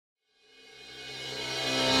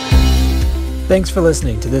Thanks for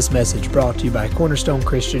listening to this message brought to you by Cornerstone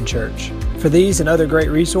Christian Church. For these and other great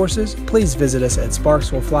resources, please visit us at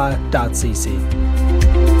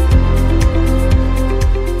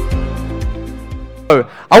sparkswillfly.cc.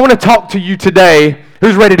 I want to talk to you today.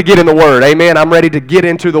 Who's ready to get in the Word? Amen. I'm ready to get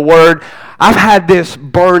into the Word. I've had this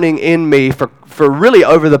burning in me for really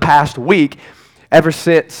over the past week, ever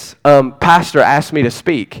since Pastor asked me to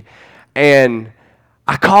speak. And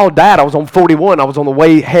I called Dad. I was on 41. I was on the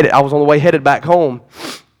way headed back home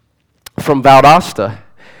from Valdosta.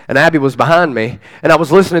 And Abby was behind me, and I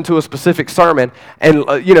was listening to a specific sermon. And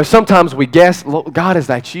sometimes we guess, God, is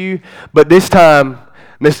that you? But this time,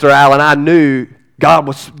 Mr. Allen, I knew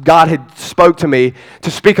God had spoke to me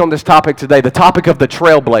to speak on this topic today, the topic of the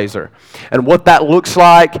trailblazer, and what that looks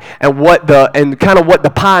like, and what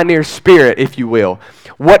the pioneer spirit, if you will.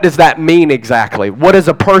 What does that mean exactly? What is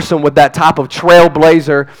a person with that type of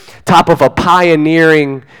trailblazer, type of a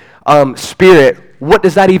pioneering spirit? What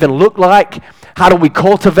does that even look like? How do we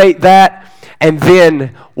cultivate that? And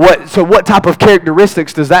then what type of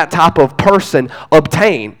characteristics does that type of person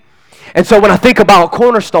obtain? And so when I think about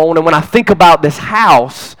Cornerstone and when I think about this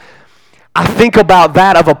house, I think about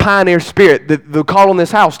that of a pioneer spirit, the call on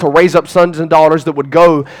this house to raise up sons and daughters that would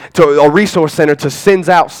go to a resource center to send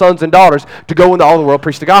out sons and daughters to go into all the world,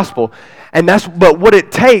 preach the gospel. But what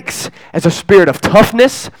it takes is a spirit of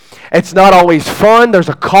toughness. It's not always fun. There's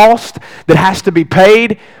a cost that has to be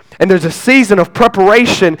paid. And there's a season of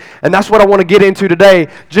preparation, and that's what I want to get into today,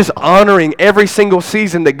 just honoring every single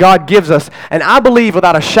season that God gives us. And I believe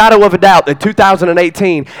without a shadow of a doubt that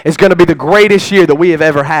 2018 is going to be the greatest year that we have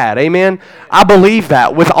ever had. Amen? I believe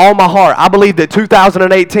that with all my heart. I believe that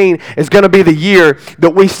 2018 is going to be the year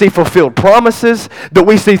that we see fulfilled promises, that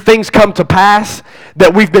we see things come to pass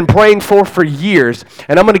that we've been praying for years.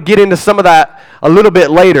 And I'm going to get into some of that a little bit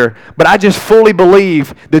later, but I just fully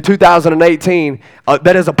believe that 2018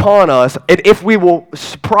 that is upon us, and if we will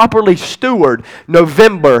properly steward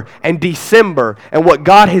November and December and what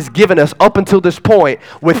God has given us up until this point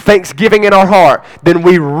with thanksgiving in our heart, then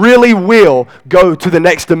we really will go to the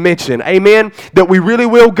next dimension. Amen? That we really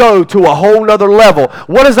will go to a whole nother level.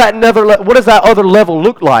 What does that other level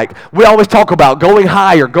look like? We always talk about going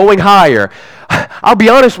higher, going higher. I'll be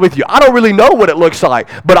honest with you, I don't really know what it looks like,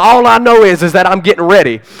 but all I know is that I'm getting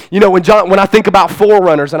ready. When I think about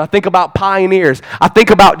forerunners and I think about pioneers, I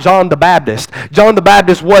think about John the Baptist. John the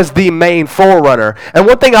Baptist was the main forerunner. And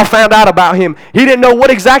one thing I found out about him, he didn't know what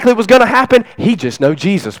exactly was going to happen. He just knew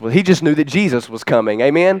that Jesus was coming.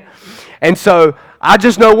 Amen? And so I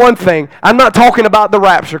just know one thing. I'm not talking about the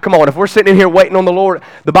rapture. Come on, if we're sitting in here waiting on the Lord,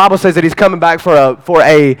 the Bible says that He's coming back for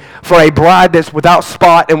a bride that's without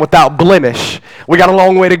spot and without blemish. We got a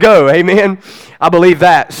long way to go. Amen. I believe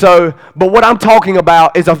that. But what I'm talking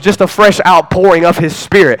about is of just a fresh outpouring of His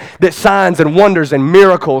Spirit, that signs and wonders and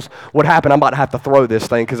miracles would happen. I'm about to have to throw this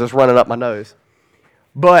thing because it's running up my nose.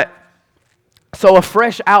 But so a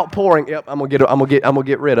fresh outpouring. Yep, I'm gonna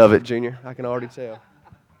get rid of it, Junior. I can already tell.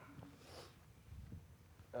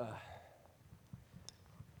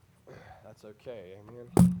 Okay, amen.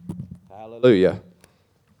 Hallelujah.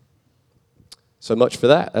 So much for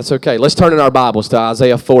that. That's okay. Let's turn in our Bibles to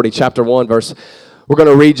Isaiah 40, chapter 1, verse. We're going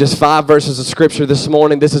to read just 5 verses of Scripture this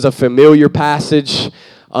morning. This is a familiar passage.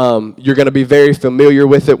 You're going to be very familiar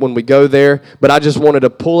with it when we go there. But I just wanted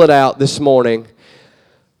to pull it out this morning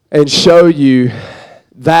and show you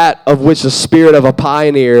that of which the spirit of a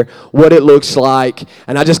pioneer, what it looks like.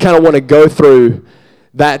 And I just kind of want to go through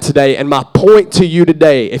that today. And my point to you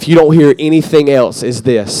today, if you don't hear anything else, is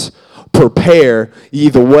this: prepare ye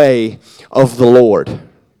the way of the Lord.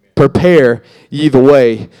 Prepare ye the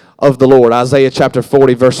way of the Lord. Isaiah chapter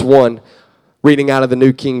 40, verse 1, reading out of the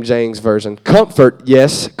New King James Version. Comfort,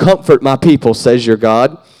 yes, comfort my people, says your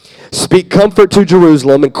God. Speak comfort to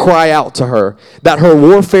Jerusalem and cry out to her that her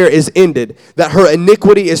warfare is ended, that her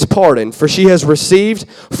iniquity is pardoned, for she has received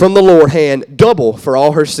from the Lord hand double for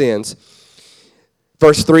all her sins.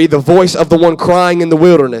 Verse 3, the voice of the one crying in the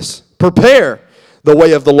wilderness, prepare the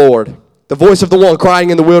way of the Lord. The voice of the one crying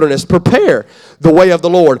in the wilderness, prepare the way of the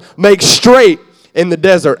Lord. Make straight in the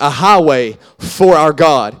desert a highway for our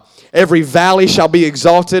God. Every valley shall be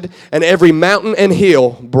exalted, and every mountain and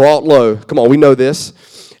hill brought low. Come on, we know this.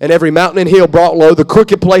 And every mountain and hill brought low. The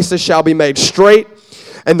crooked places shall be made straight,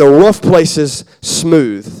 and the rough places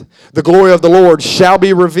smooth. The glory of the Lord shall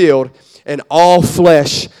be revealed, and all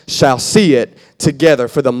flesh shall see it together,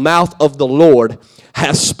 for the mouth of the Lord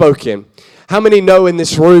has spoken. How many know in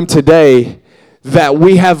this room today that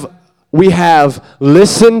we have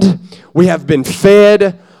listened, we have been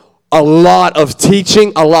fed a lot of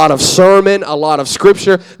teaching, a lot of sermon, a lot of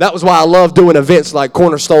scripture. That was why I love doing events like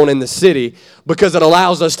Cornerstone in the city, because it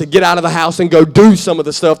allows us to get out of the house and go do some of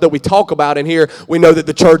the stuff that we talk about in here. We know that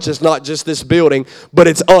the church is not just this building, but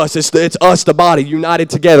it's us. It's us, the body, united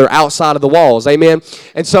together outside of the walls. Amen?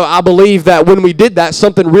 And so I believe that when we did that,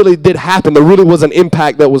 something really did happen. There really was an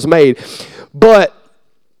impact that was made. But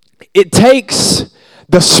it takes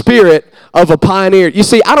the spirit of a pioneer. You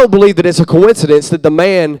see, I don't believe that it's a coincidence that the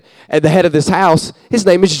man at the head of this house, his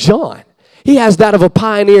name is John. He has that of a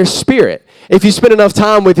pioneer spirit. If you spend enough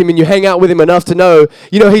time with him and you hang out with him enough to know,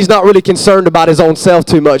 he's not really concerned about his own self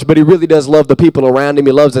too much, but he really does love the people around him.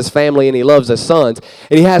 He loves his family and he loves his sons.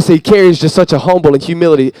 And he carries just such a humble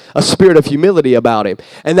and a spirit of humility about him.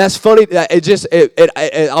 And that's funny.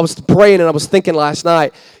 I was praying and I was thinking last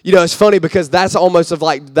night, it's funny because that's almost of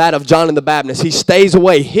like that of John the Baptist. He stays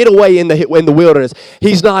away, hid away in the wilderness.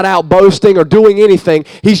 He's not out boasting or doing anything.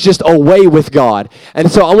 He's just away with God.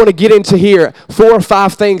 And so I want to get into here 4 or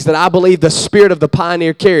 5 things that I believe the spirit of the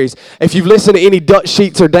pioneer carries. If you've listened to any Dutch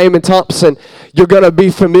Sheets or Damon Thompson, you're going to be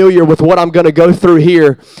familiar with what I'm going to go through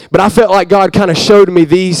here. But I felt like God kind of showed me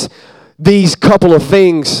these couple of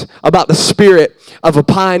things about the spirit of a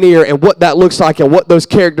pioneer and what that looks like and what those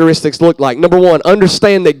characteristics look like. Number 1,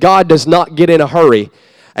 understand that God does not get in a hurry.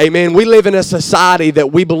 Amen. We live in a society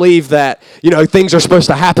that we believe that, things are supposed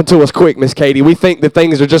to happen to us quick, Miss Katie. We think that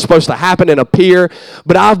things are just supposed to happen and appear.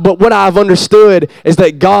 But what I've understood is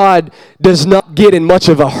that God does not get in much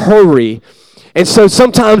of a hurry. And so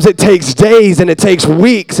sometimes it takes days and it takes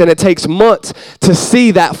weeks and it takes months to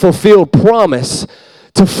see that fulfilled promise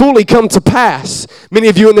to fully come to pass. Many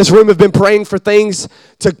of you in this room have been praying for things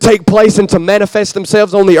to take place and to manifest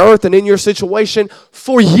themselves on the earth and in your situation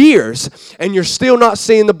for years, and you're still not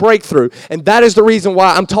seeing the breakthrough. And that is the reason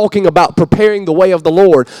why I'm talking about preparing the way of the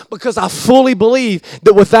Lord, because I fully believe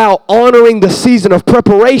that without honoring the season of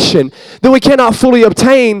preparation, that we cannot fully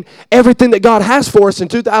obtain everything that God has for us in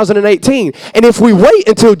 2018. And if we wait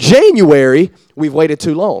until January, we've waited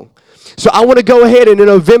too long. So I want to go ahead in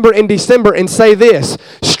November and December and say this: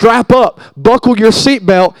 strap up, buckle your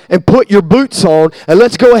seatbelt, and put your boots on, and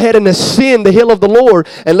let's go ahead and ascend the hill of the Lord,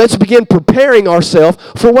 and let's begin preparing ourselves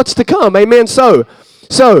for what's to come. Amen. So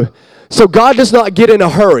God does not get in a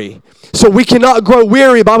hurry. So we cannot grow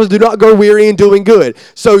weary. Bible says, do not grow weary in doing good.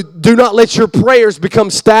 So do not let your prayers become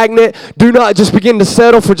stagnant. Do not just begin to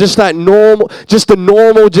settle for just the normal,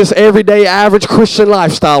 everyday, average Christian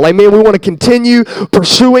lifestyle. Amen. We want to continue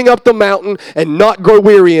pursuing up the mountain and not grow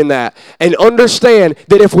weary in that. And understand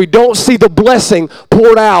that if we don't see the blessing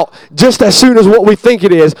poured out just as soon as what we think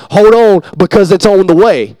it is, hold on, because it's on the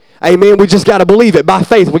way. Amen. We just got to believe it by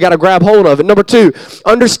faith. We got to grab hold of it. Number 2,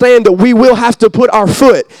 understand that we will have to put our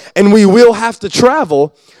foot and we will have to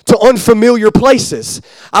travel to unfamiliar places.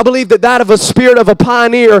 I believe that of a spirit of a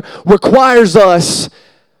pioneer requires us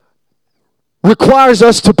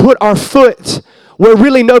to put our foot where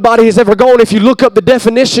really nobody has ever gone. If you look up the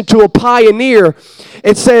definition to a pioneer,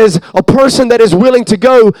 it says a person that is willing to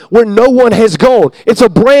go where no one has gone. It's a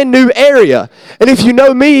brand new area. And if you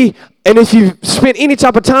know me, and if you've spent any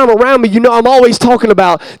type of time around me, you know I'm always talking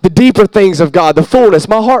about the deeper things of God, the fullness.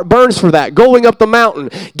 My heart burns for that, going up the mountain,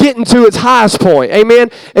 getting to its highest point. Amen?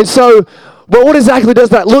 And so, but what exactly does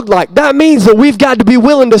that look like? That means that we've got to be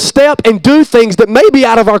willing to step and do things that may be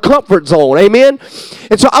out of our comfort zone. Amen?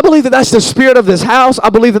 And so I believe that that's the spirit of this house. I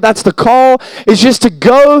believe that that's the call, is just to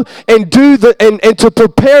go and do and to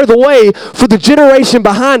prepare the way for the generation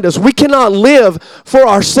behind us. We cannot live for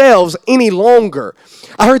ourselves any longer.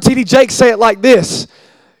 I heard T.D. Jakes say it like this: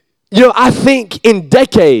 I think in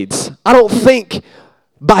decades. I don't think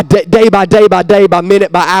by day by day by day, by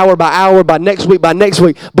minute, by hour, by next week,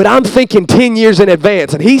 but I'm thinking 10 years in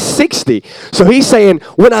advance. And he's 60. So he's saying,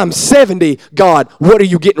 when I'm 70, God, what are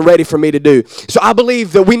you getting ready for me to do? So I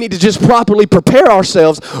believe that we need to just properly prepare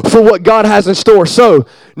ourselves for what God has in store. So,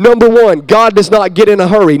 number 1, God does not get in a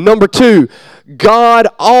hurry. Number 2, God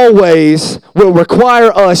always will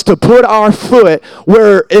require us to put our foot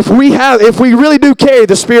where, if we really do carry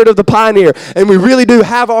the spirit of the pioneer, and we really do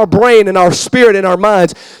have our brain and our spirit and our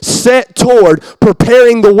minds set toward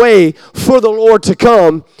preparing the way for the Lord to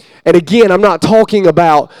come. And again, I'm not talking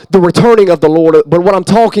about the returning of the Lord, but what I'm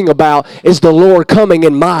talking about is the Lord coming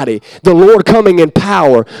in mighty, the Lord coming in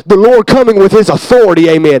power, the Lord coming with His authority,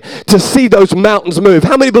 amen, to see those mountains move.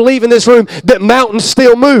 How many believe in this room that mountains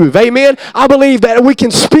still move, amen? I believe that we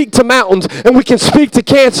can speak to mountains, and we can speak to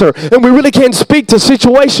cancer, and we really can speak to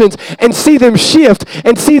situations and see them shift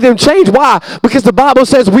and see them change. Why? Because the Bible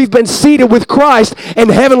says we've been seated with Christ in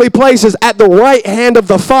heavenly places at the right hand of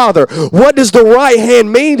the Father. What does the right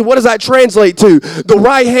hand mean? what does that translate to? The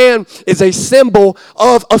right hand is a symbol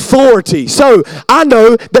of authority. So I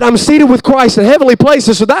know that I'm seated with Christ in heavenly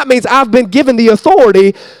places, so that means I've been given the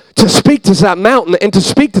authority to speak to that mountain and to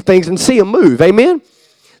speak to things and see them move. Amen?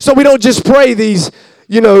 So we don't just pray these,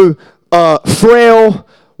 frail,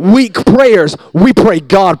 weak prayers. We pray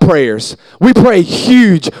God prayers. We pray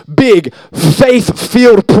huge, big,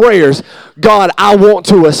 faith-filled prayers. God, I want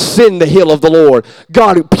to ascend the hill of the Lord.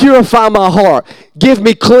 God, purify my heart. Give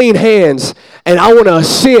me clean hands. And I want to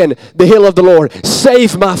ascend the hill of the Lord.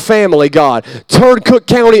 Save my family, God. Turn Cook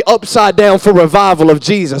County upside down for revival of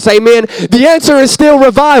Jesus. Amen. The answer is still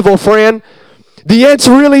revival, friend. The answer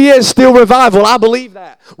really is still revival. I believe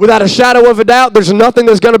that. Without a shadow of a doubt, there's nothing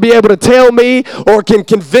that's going to be able to tell me or can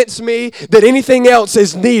convince me that anything else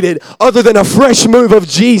is needed other than a fresh move of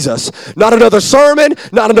Jesus. Not another sermon,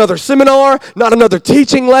 not another seminar, not another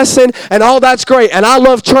teaching lesson, and all that's great. And I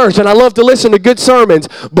love church, and I love to listen to good sermons,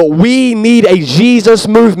 but we need a Jesus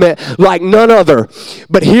movement like none other.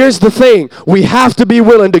 But here's the thing. We have to be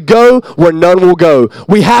willing to go where none will go.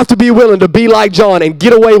 We have to be willing to be like John and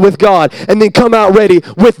get away with God and then come out ready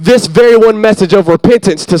with this very one message of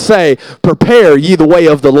repentance to say, prepare ye the way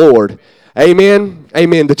of the Lord. Amen.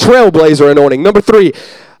 Amen. The trailblazer anointing. Number 3,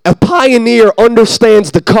 a pioneer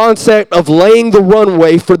understands the concept of laying the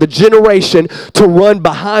runway for the generation to run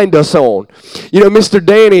behind us on. Mr.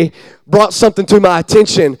 Danny brought something to my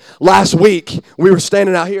attention last week. We were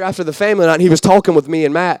standing out here after the family night, and he was talking with me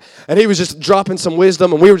and Matt, and he was just dropping some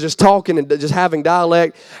wisdom, and we were just talking and just having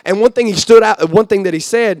dialect. And one thing that he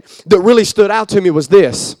said that really stood out to me was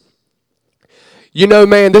this.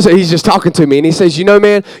 Man, he's just talking to me, and he says,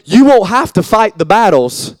 man, you won't have to fight the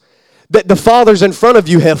battles that the fathers in front of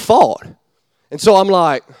you have fought. And so I'm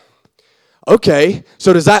like, okay,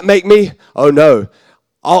 so does that make me? Oh, no.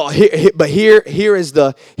 But here is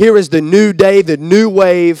the new day, the new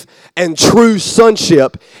wave, and true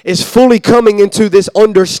sonship is fully coming into this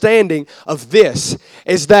understanding of this.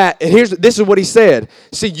 This is what he said.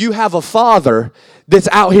 See, you have a father that's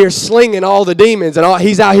out here slinging all the demons, and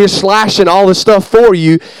he's out here slashing all the stuff for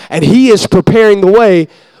you, and he is preparing the way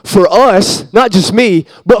for us, not just me,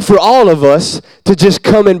 but for all of us to just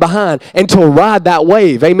come in behind and to ride that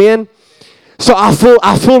wave. Amen? So I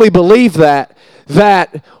fully believe that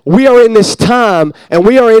we are in this time and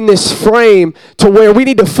we are in this frame to where we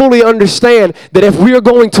need to fully understand that if we are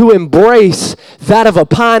going to embrace that of a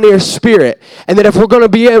pioneer spirit, and that if we're going to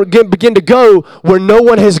begin to go where no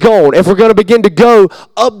one has gone, if we're going to begin to go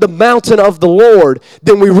up the mountain of the Lord,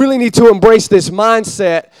 then we really need to embrace this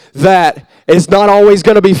mindset that it's not always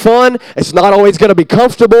going to be fun, it's not always going to be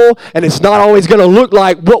comfortable, and it's not always going to look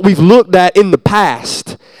like what we've looked at in the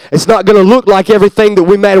past. It's not going to look like everything that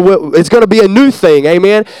we made. It's going to be a new thing,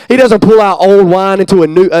 amen? He doesn't pull out old wine into a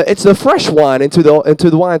new, it's the fresh wine into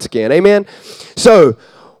the wineskin, amen? So,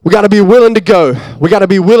 we got to be willing to go. We got to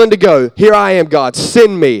be willing to go. Here I am, God.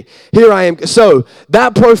 Send me. Here I am. So,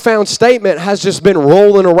 that profound statement has just been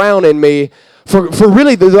rolling around in me for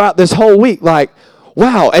really throughout this whole week. Like,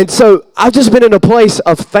 wow. And so, I've just been in a place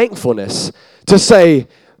of thankfulness to say,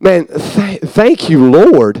 man, thank you,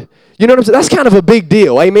 Lord. You know what I'm saying? That's kind of a big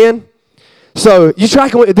deal. Amen? So, you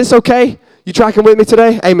tracking with this okay? You tracking with me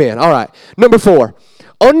today? Amen. All right. Number 4.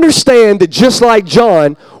 Understand that just like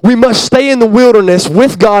John, we must stay in the wilderness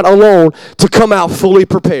with God alone to come out fully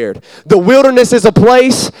prepared. The wilderness is a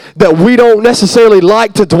place that we don't necessarily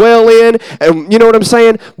like to dwell in, and you know what I'm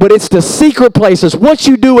saying? But it's the secret places, what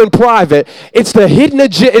you do in private. It's the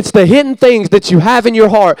hidden things that you have in your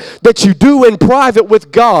heart that you do in private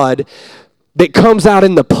with God that comes out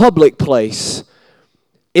in the public place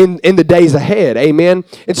in the days ahead. Amen.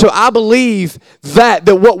 And so I believe that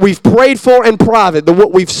what we've prayed for in private, that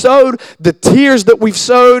what we've sowed, the tears that we've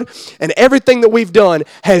sowed, and everything that we've done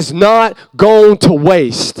has not gone to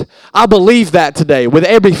waste. I believe that today with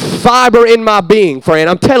every fiber in my being, friend.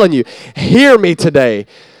 I'm telling you, hear me today.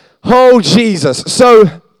 Oh, Jesus.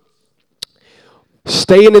 So,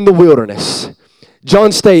 staying in the wilderness.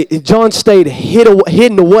 John stayed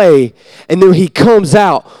hidden away, and then he comes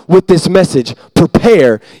out with this message: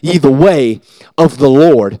 prepare ye the way of the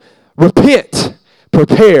Lord. Repent,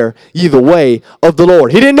 prepare ye the way of the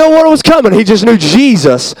Lord. He didn't know what was coming. He just knew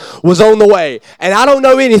Jesus was on the way. And I don't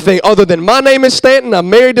know anything other than my name is Stanton, I'm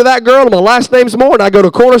married to that girl, and my last name's Moore, and I go to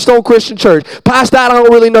Cornerstone Christian Church. Past that, I don't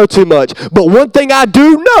really know too much. But one thing I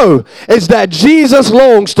do know is that Jesus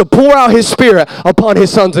longs to pour out his Spirit upon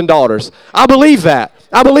his sons and daughters. I believe that.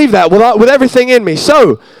 I believe that with everything in me.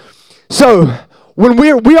 So when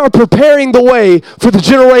we are preparing the way for the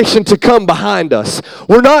generation to come behind us.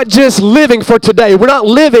 We're not just living for today. We're not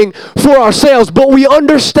living for ourselves, but we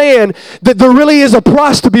understand that there really is a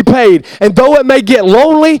price to be paid. And though it may get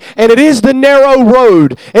lonely, and it is the narrow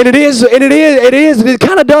road, and it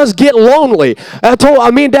kind of does get lonely.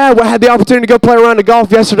 Me and Dad had the opportunity to go play around the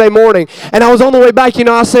golf yesterday morning, and I was on the way back,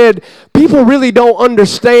 I said, people really don't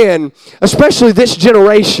understand, especially this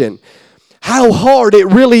generation, how hard it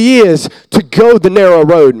really is to go the narrow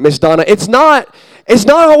road, Miss Donna. It's not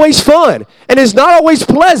always fun, and it's not always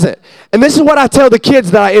pleasant. And this is what I tell the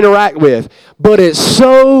kids that I interact with. But it's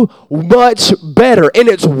so much better, and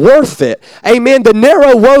it's worth it. Amen. The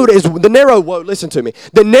narrow road is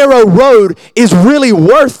really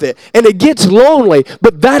worth it, and it gets lonely,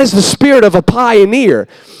 but that is the spirit of a pioneer.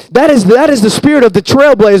 That is the spirit of the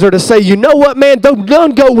trailblazer to say, you know what, man, don't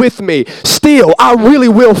go with me. Still, I really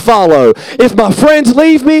will follow. If my friends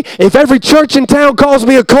leave me, if every church in town calls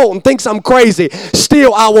me a cult and thinks I'm crazy,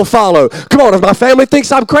 still I will follow. Come on, if my family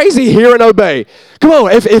thinks I'm crazy, hear and obey. Come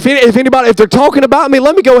on, if they're talking about me,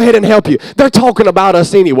 let me go ahead and help you. They're talking about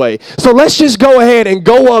us anyway. So let's just go ahead and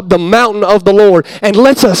go up the mountain of the Lord, and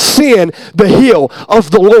let's ascend the hill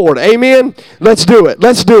of the Lord. Amen? Let's do it.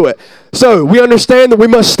 Let's do it. So we understand that we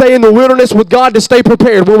must stay in the wilderness with God to stay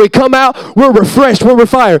prepared. When we come out, we're refreshed, we're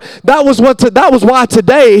fired. That was why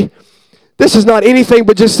today, this is not simply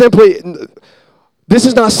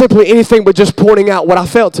anything but just pointing out what I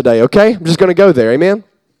felt today, okay? I'm just going to go there, amen?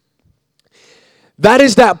 That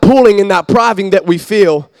is that pulling and that priving that we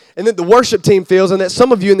feel, and that the worship team feels, and that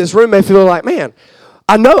some of you in this room may feel like, man,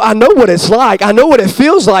 I know what it's like. I know what it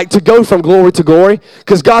feels like to go from glory to glory,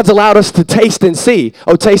 because God's allowed us to taste and see.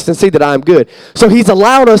 Oh, taste and see that I am good. So he's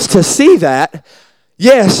allowed us to see that.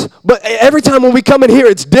 Yes, but every time when we come in here,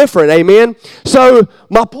 it's different, amen? So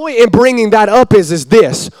my point in bringing that up is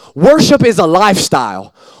this. Worship is a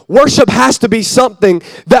lifestyle. Worship has to be something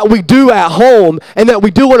that we do at home, and that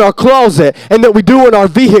we do in our closet, and that we do in our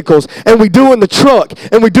vehicles, and we do in the truck,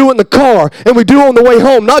 and we do in the car, and we do on the way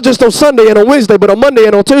home, not just on Sunday and on Wednesday, but on Monday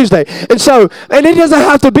and on Tuesday. And it doesn't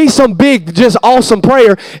have to be some big, just awesome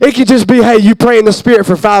prayer. It can just be, hey, you pray in the Spirit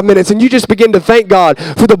for 5 minutes, and you just begin to thank God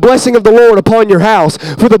for the blessing of the Lord upon your house,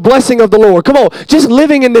 for the blessing of the Lord. Come on, just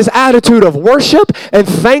living in this attitude of worship and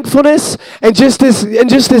thankfulness, and just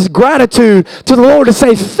this gratitude to the Lord to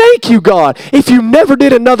say, thank you, God. If you never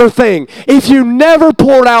did another thing, if you never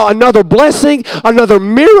poured out another blessing, another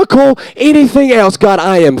miracle, anything else, God,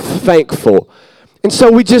 I am thankful. And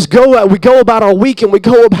so we go about our week, and we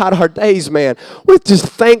go about our days, man, with just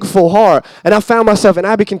thankful heart. And I found myself, and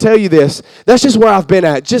Abby can tell you this, that's just where I've been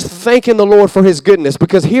at, just thanking the Lord for his goodness.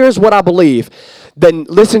 Because here's what I believe. Then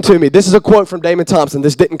listen to me. This is a quote from Damon Thompson.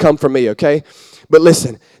 This didn't come from me, okay? But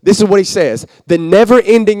listen, this is what he says. The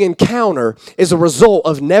never-ending encounter is a result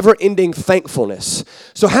of never-ending thankfulness.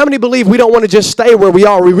 So how many believe we don't want to just stay where we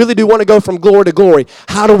are? We really do want to go from glory to glory.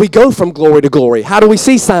 How do we go from glory to glory? How do we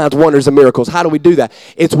see signs, wonders, and miracles? How do we do that?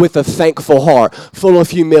 It's with a thankful heart, full of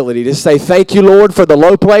humility, to say, thank you, Lord, for the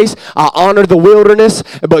low place. I honor the wilderness,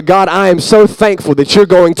 but God, I am so thankful that you're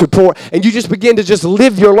going to pour. And you just begin to just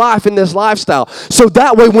live your life in this lifestyle. So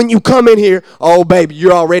that way, when you come in here, oh, baby,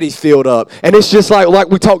 you're already filled up. And it's just like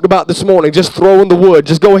we talked about this morning, just throwing the wood,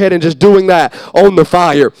 just go ahead and just doing that on the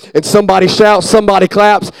fire. And somebody shouts, somebody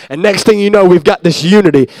claps, and next thing you know, we've got this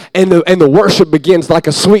unity, and the worship begins like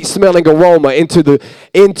a sweet smelling aroma into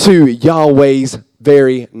Yahweh's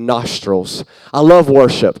very nostrils. I love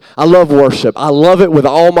worship. I love worship. I love it with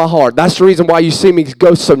all my heart. That's the reason why you see me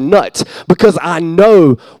go so nuts, because I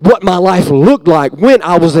know what my life looked like when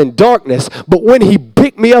I was in darkness. But when he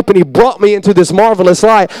picked me up and he brought me into this marvelous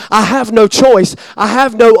light, I have no choice. I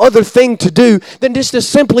have no other thing to do than just to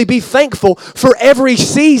simply be thankful for every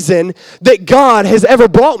season that God has ever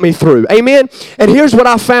brought me through. Amen? And here's what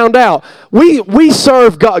I found out. We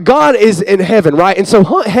serve God. God is in heaven, right? And so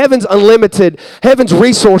heaven's unlimited. Heaven's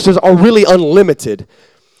resources are really unlimited.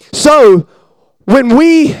 So when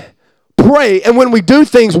we pray and when we do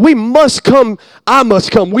things, we have to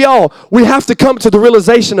come to the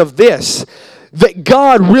realization of this, that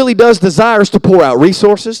God really does desire us to pour out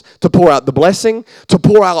resources, to pour out the blessing, to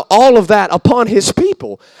pour out all of that upon his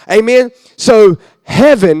people. Amen? So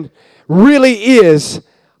heaven really is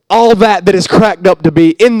all that is cracked up to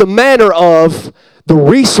be, in the manner of the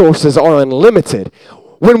resources are unlimited.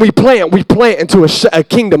 When we plant into a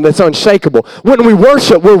kingdom that's unshakable. When we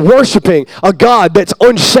worship, we're worshiping a God that's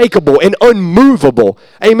unshakable and unmovable.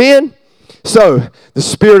 Amen? So, the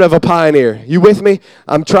spirit of a pioneer. You with me?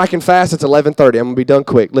 I'm tracking fast. It's 11:30. I'm going to be done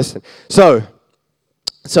quick. Listen. So,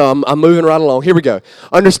 So I'm moving right along. Here we go.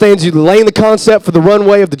 Understands you laying the concept for the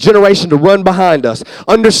runway of the generation to run behind us.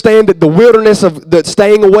 Understand that the wilderness of the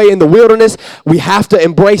staying away in the wilderness, we have to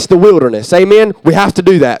embrace the wilderness. Amen? We have to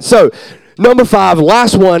do that. So number 5,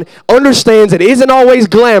 last one, understands it isn't always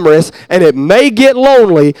glamorous and it may get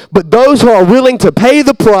lonely, but those who are willing to pay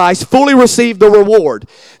the price fully receive the reward.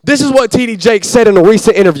 This is what T.D. Jakes said in a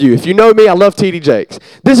recent interview. If you know me, I love T.D. Jakes.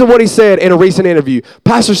 This is what he said in a recent interview.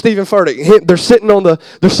 Pastor Stephen Furtick, they're sitting on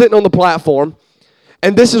the platform,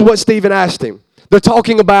 and this is what Stephen asked him. They're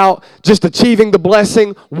talking about just achieving the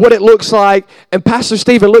blessing, what it looks like, and Pastor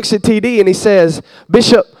Stephen looks at T.D. and he says,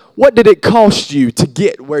 Bishop, what did it cost you to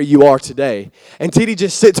get where you are today? And T.D.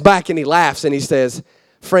 just sits back and he laughs and he says,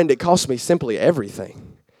 friend, it cost me simply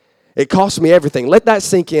everything. It cost me everything. Let that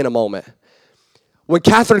sink in a moment. When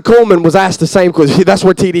Catherine Coleman was asked the same question, that's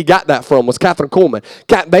where T.D. got that from, was Catherine Coleman.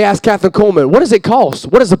 They asked Catherine Coleman, what does it cost?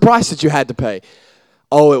 What is the price that you had to pay?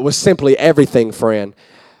 Oh, it was simply everything, friend.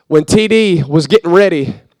 When T.D. was getting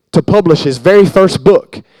ready to publish his very first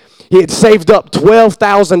book, he had saved up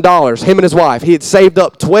 $12,000, him and his wife. He had saved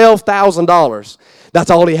up $12,000. That's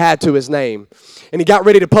all he had to his name. And he got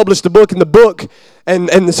ready to publish the book,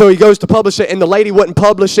 and so he goes to publish it, and the lady wouldn't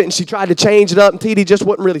publish it, and she tried to change it up, and T.D. just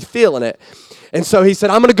wasn't really feeling it. And so he said,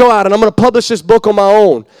 I'm going to go out and I'm going to publish this book on my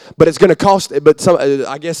own, but it's going to cost,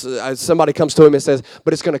 somebody comes to him and says,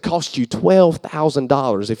 but it's going to cost you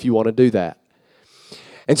 $12,000 if you want to do that.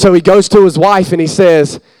 And so he goes to his wife and he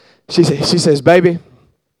says, she says, baby,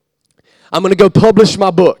 I'm going to go publish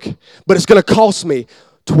my book, but it's going to cost me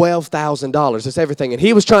 $12,000. It's everything. And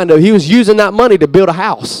he was using that money to build a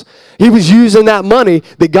house. He was using that money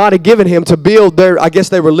that God had given him to build I guess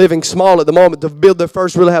they were living small at the moment, to build their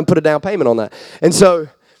first, really haven't put a down payment on that. And so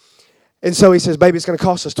he says, baby, it's going to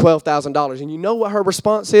cost us $12,000. And you know what her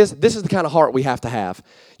response is? This is the kind of heart we have to have.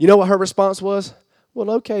 You know what her response was?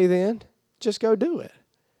 Well, okay then, just go do it.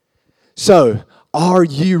 So, are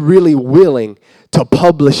you really willing to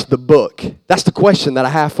publish the book? That's the question that I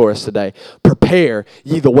have for us today. Prepare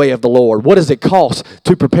ye the way of the Lord. What does it cost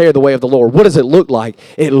to prepare the way of the Lord? What does it look like?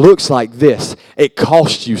 It looks like this. It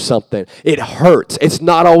costs you something. It hurts. It's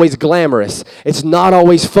not always glamorous. It's not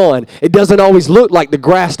always fun. It doesn't always look like the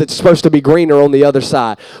grass that's supposed to be greener on the other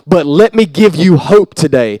side. But let me give you hope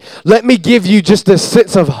today. Let me give you just a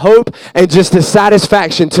sense of hope and just a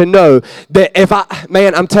satisfaction to know that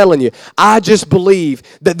I'm telling you, I just believe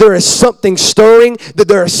that there is something stirring, that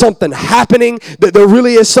there is something happening, that there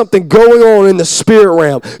really is something going on in the spirit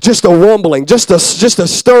realm. Just a rumbling, just a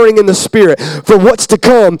stirring in the spirit for what's to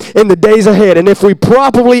come in the days ahead. And if we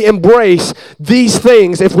properly embrace these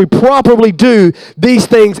things, if we properly do these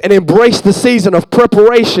things and embrace the season of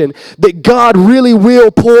preparation, that God really will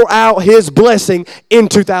pour out his blessing in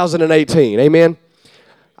 2018. Amen?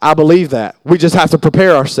 I believe that. We just have to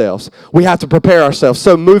prepare ourselves. We have to prepare ourselves.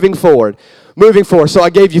 So moving forward. So I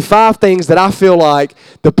gave you 5 things that I feel like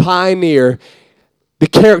the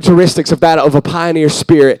characteristics of a pioneer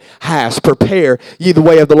spirit has. Prepare ye the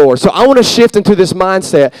way of the Lord. So I want to shift into this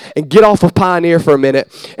mindset and get off of pioneer for a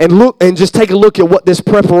minute and just take a look at what this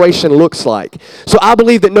preparation looks like. So I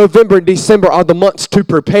believe that November and December are the months to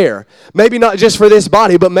prepare. Maybe not just for this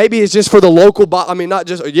body, but maybe it's just for the local body. I mean, not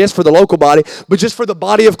just, yes, for the local body, but just for the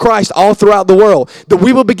body of Christ all throughout the world. That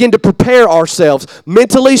we will begin to prepare ourselves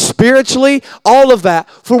mentally, spiritually, all of that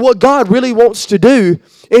for what God really wants to do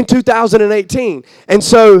in 2018. And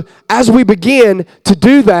so as we begin to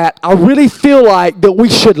do that, I really feel like that we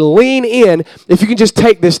should lean in. If you can just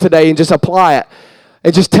take this today and just apply it,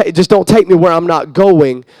 and just don't take me where I'm not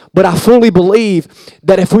going. But I fully believe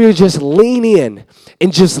that if we would just lean in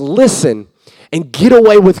and just listen and get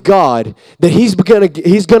away with God, that He's going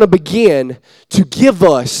to begin to give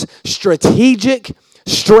us strategic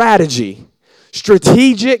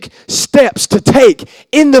steps to take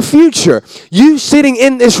in the future. You sitting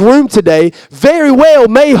in this room today very well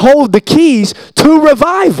may hold the keys to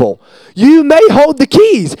revival. You may hold the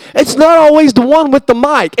keys. It's not always the one with the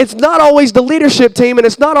mic. It's not always the leadership team, and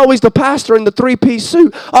it's not always the pastor in the 3-piece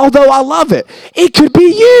suit, although I love it. It could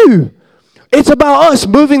be you. It's about us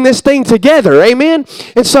moving this thing together. Amen?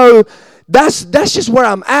 And so that's just where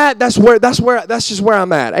I'm at. That's just where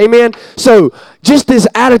I'm at. Amen. So just this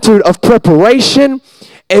attitude of preparation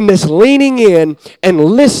and this leaning in and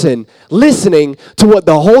listening to what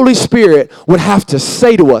the Holy Spirit would have to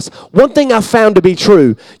say to us. One thing I found to be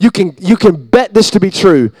true, you can bet this to be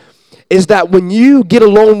true, is that when you get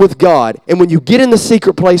alone with God and when you get in the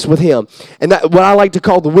secret place with Him, and that what I like to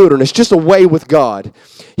call the wilderness, just a way with God,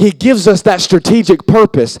 He gives us that strategic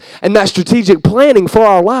purpose and that strategic planning for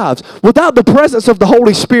our lives. Without the presence of the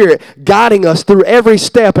Holy Spirit guiding us through every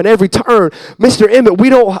step and every turn, Mr. Emmett,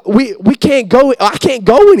 we can't go. I can't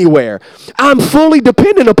go anywhere. I'm fully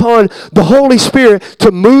dependent upon the Holy Spirit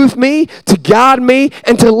to move me, to guide me,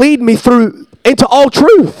 and to lead me through into all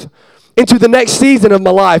truth, into the next season of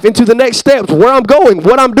my life, into the next steps, where I'm going,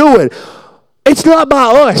 what I'm doing. It's not by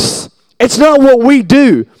us. It's not what we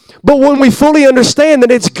do. But when we fully understand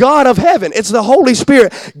that it's God of heaven, it's the Holy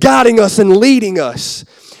Spirit guiding us and leading us,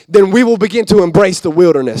 then we will begin to embrace the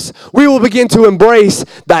wilderness. We will begin to embrace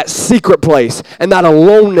that secret place and that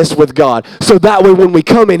aloneness with God. So that way when we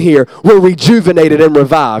come in here, we're rejuvenated and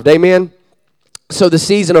revived. Amen? So the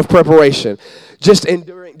season of preparation, just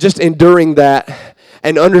enduring that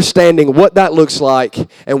and understanding what that looks like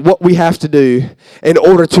and what we have to do in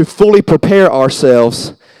order to fully prepare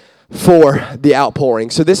ourselves for the outpouring.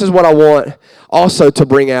 So this is what I want also to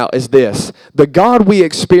bring out is this. The God we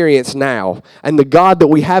experience now and the God that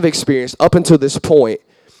we have experienced up until this point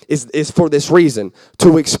is for this reason,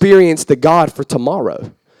 to experience the God for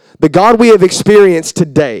tomorrow. The God we have experienced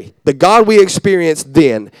today, the God we experienced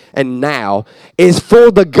then and now, is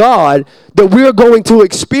for the God that we're going to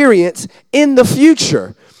experience in the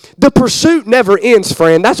future. The pursuit never ends,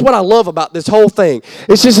 friend. That's what I love about this whole thing.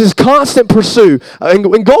 It's just this constant pursuit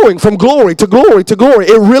and going from glory to glory to glory.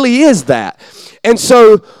 It really is that. And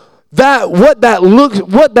so what that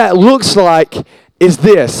looks like is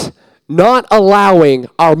this. Not allowing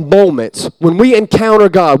our moments, when we encounter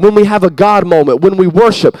God, when we have a God moment, when we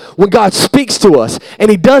worship, when God speaks to us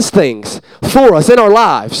and He does things for us in our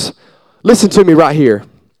lives. Listen to me right here.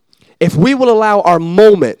 If we will allow our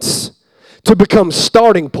moments to become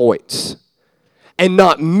starting points and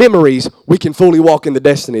not memories, we can fully walk in the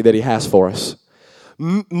destiny that He has for us.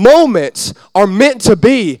 Moments are meant to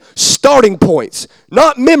be starting points,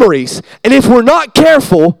 not memories. And if we're not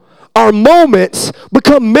careful, our moments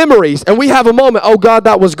become memories, and we have a moment, oh God,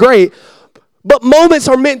 that was great. But moments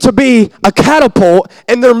are meant to be a catapult,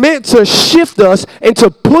 and they're meant to shift us and to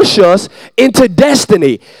push us into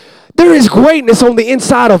destiny. There is greatness on the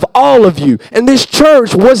inside of all of you. And this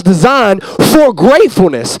church was designed for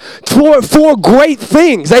gratefulness, for great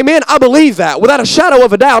things. Amen? I believe that. Without a shadow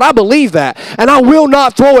of a doubt, I believe that. And I will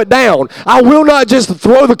not throw it down. I will not just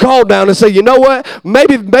throw the call down and say, you know what?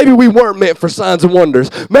 Maybe we weren't meant for signs and wonders.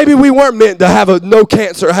 Maybe we weren't meant to have a no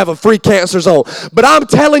cancer, have a free cancer zone. But I'm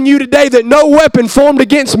telling you today that no weapon formed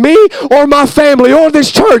against me or my family or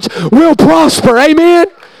this church will prosper. Amen?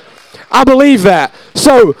 I believe that.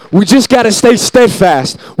 So we just got to stay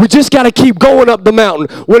steadfast. We just got to keep going up the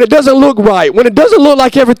mountain. When it doesn't look right, when it doesn't look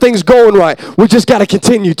like everything's going right, we just got to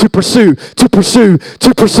continue to pursue, to pursue,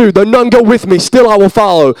 to pursue. The none go with me, still I will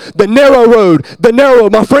follow. The narrow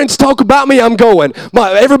road, my friends talk about me, I'm going.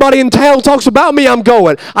 Everybody in town talks about me, I'm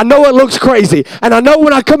going. I know it looks crazy. And I know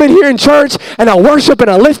when I come in here in church and I worship and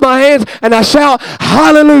I lift my hands and I shout,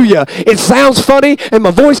 hallelujah. It sounds funny and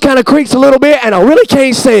my voice kind of creaks a little bit and I really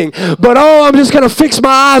can't sing. But I'm just going to fix my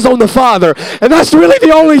eyes on the Father. And that's really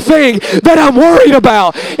the only thing that I'm worried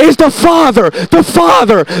about is the Father, the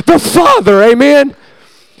Father, the Father. Amen?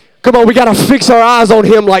 Come on, we got to fix our eyes on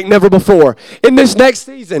Him like never before. In this next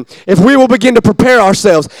season, if we will begin to prepare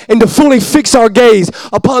ourselves and to fully fix our gaze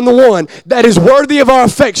upon the one that is worthy of our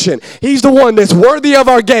affection. He's the one that's worthy of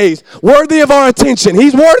our gaze, worthy of our attention.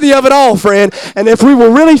 He's worthy of it all, friend. And if we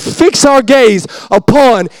will really fix our gaze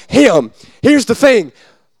upon Him, here's the thing.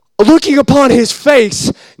 Looking upon His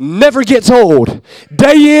face never gets old.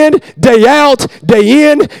 Day in, day out,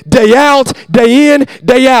 day in, day out, day in,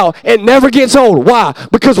 day out. It never gets old. Why?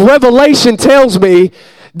 Because Revelation tells me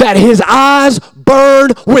that His eyes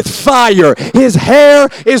burn with fire. His hair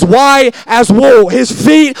is white as wool. His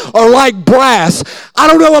feet are like brass. I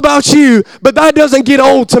don't know about you, but that doesn't get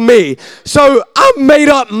old to me. So I've made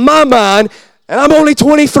up my mind. And I'm only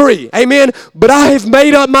 23, amen? But I have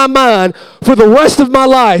made up my mind for the rest of my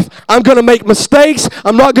life. I'm going to make mistakes.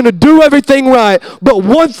 I'm not going to do everything right. But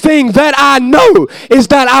one thing that I know is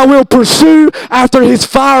that I will pursue after His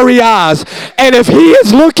fiery eyes. And if He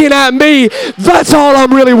is looking at me, that's all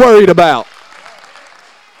I'm really worried about.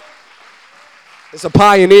 It's a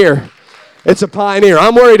pioneer. It's a pioneer.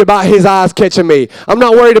 I'm worried about his eyes catching me. I'm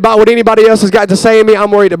not worried about what anybody else has got to say of me. I'm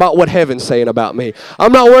worried about what heaven's saying about me.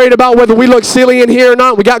 I'm not worried about whether we look silly in here or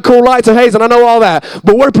not. We got cool lights and haze, and I know all that.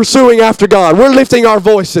 But we're pursuing after God. We're lifting our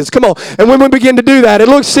voices. Come on. And when we begin to do that, it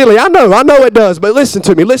looks silly. I know it does. But listen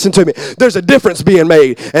to me. There's a difference being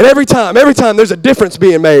made. And every time, there's a difference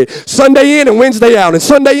being made. Sunday in and Wednesday out, and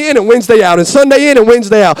Sunday in and Wednesday out, and Sunday in and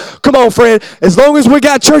Wednesday out. Come on, friend. As long as we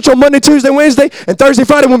got church on Monday, Tuesday, Wednesday, and Thursday,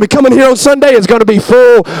 Friday, when we come in here on Sunday, it's going to be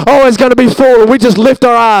full. Oh, it's going to be full. And we just lift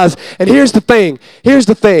our eyes. And here's the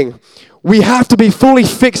thing. We have to be fully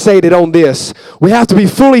fixated on this. We have to be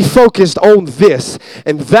fully focused on this.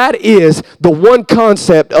 And that is the one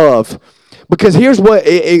concept of, because here's what,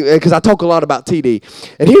 because I talk a lot about TD.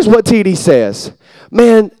 And here's what TD says.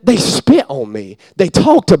 Man, they spit on me. They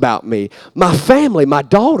talked about me. My family, my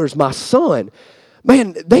daughters, my son.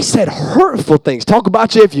 Man, they said hurtful things. Talk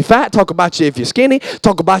about you if you're fat. Talk about you if you're skinny.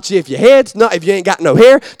 Talk about you if your head's not, if you ain't got no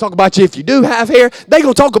hair. Talk about you if you do have hair. They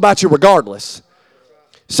gonna talk about you regardless.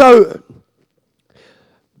 So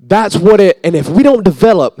that's what it. And if we don't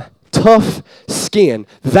develop tough skin,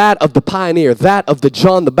 that of the pioneer, that of the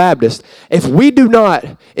John the Baptist, if we do not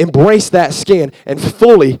embrace that skin and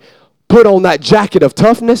fully put on that jacket of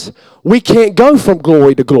toughness, we can't go from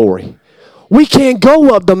glory to glory. We can't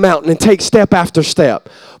go up the mountain and take step after step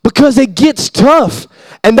because it gets tough.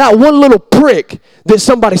 And that one little prick that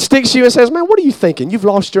somebody sticks you and says, man, what are you thinking? You've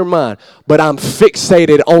lost your mind. But I'm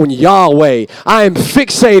fixated on Yahweh. I am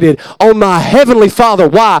fixated on my Heavenly Father.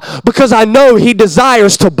 Why? Because I know He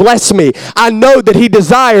desires to bless me. I know that He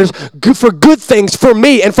desires for good things for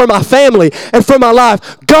me and for my family and for my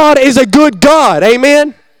life. God is a good God.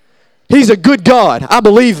 Amen? He's a good God. I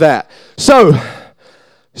believe that. So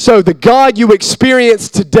the God you experience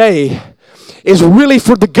today is really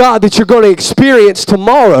for the God that you're going to experience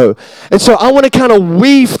tomorrow. And so I want to kind of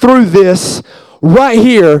weave through this right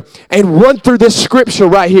here and run through this scripture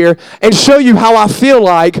right here and show you how I feel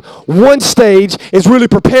like one stage is really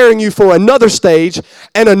preparing you for another stage,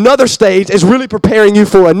 and another stage is really preparing you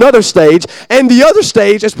for another stage, and the other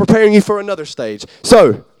stage is preparing you for another stage.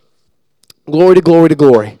 So, glory to glory to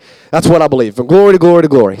glory. That's what I believe. From glory to glory to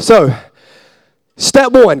glory. So,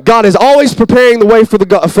 step one, God is always preparing the way for the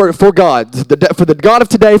God, for the God of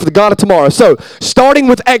today, for the God of tomorrow. So, starting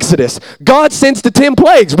with Exodus, God sends the 10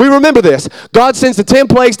 plagues. We remember this. God sends the 10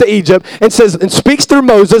 plagues to Egypt and says, and speaks through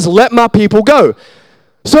Moses, let my people go,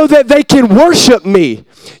 so that they can worship me.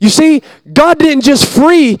 You see, God didn't just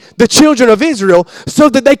free the children of Israel so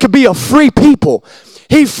that they could be a free people.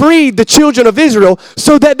 He freed the children of Israel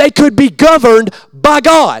so that they could be governed by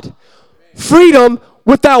God. Freedom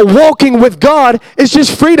without walking with God is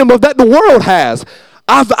just freedom that the world has.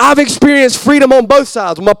 I've experienced freedom on both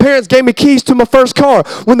sides. When my parents gave me keys to my first car,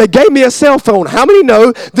 when they gave me a cell phone, how many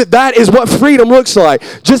know that is what freedom looks like?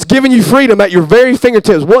 Just giving you freedom at your very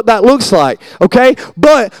fingertips, what that looks like, okay?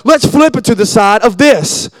 But let's flip it to the side of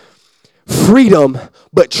this. Freedom,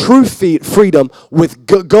 but true freedom with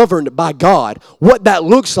governed by God. What that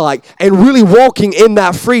looks like, and really walking in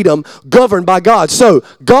that freedom governed by God. So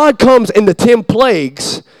God comes in the 10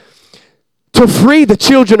 plagues to free the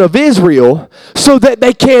children of Israel so that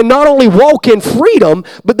they can not only walk in freedom,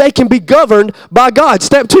 but they can be governed by God.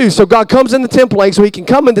 Step 2, so God comes in the 10 plagues so He can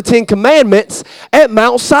come in the 10 commandments at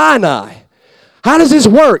Mount Sinai. How does this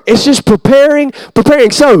work? It's just preparing.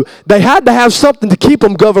 So they had to have something to keep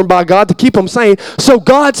them governed by God, to keep them sane. So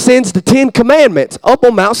God sends the 10 commandments up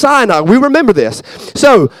on Mount Sinai. We remember this.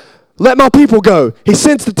 So let my people go. He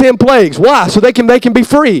sends the 10 plagues. Why? So they can be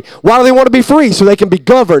free. Why do they want to be free? So they can be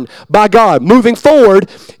governed by God. Moving forward,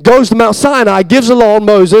 goes to Mount Sinai, gives the law to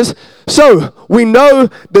Moses. So we know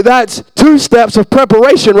that that's 2 steps of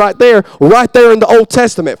preparation right there in the Old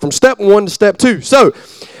Testament, from step 1 to step 2. So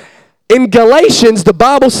in Galatians, the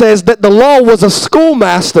Bible says that the law was a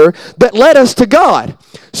schoolmaster that led us to God.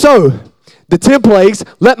 So, the 10 plagues,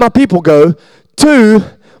 let my people go, to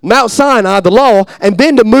Mount Sinai, the law, and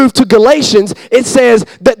then to move to Galatians, it says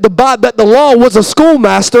that the law was a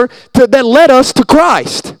schoolmaster that led us to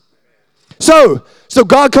Christ. So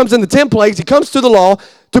God comes in the 10 plagues, He comes to the law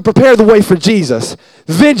to prepare the way for Jesus.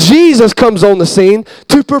 Then Jesus comes on the scene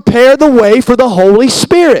to prepare the way for the Holy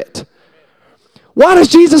Spirit. Why does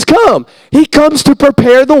Jesus come? He comes to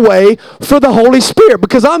prepare the way for the Holy Spirit,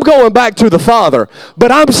 because I'm going back to the Father,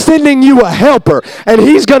 but I'm sending you a helper, and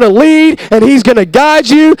he's going to lead, and he's going to guide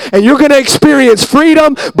you, and you're going to experience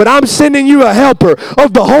freedom, but I'm sending you a helper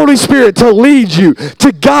of the Holy Spirit to lead you,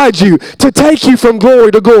 to guide you, to take you from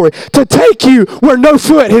glory to glory, to take you where no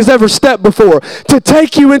foot has ever stepped before, to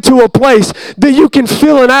take you into a place that you can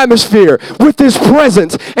feel an atmosphere with his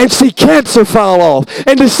presence and see cancer fall off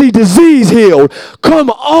and to see disease healed. Come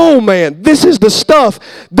on, man. This is the stuff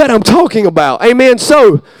that I'm talking about. Amen.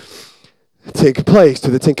 So, take place to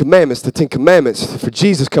the Ten Commandments. The Ten Commandments for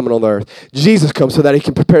Jesus coming on the earth. Jesus comes so that he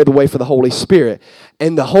can prepare the way for the Holy Spirit.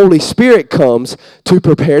 And the Holy Spirit comes to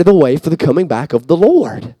prepare the way for the coming back of the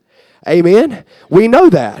Lord. Amen. We know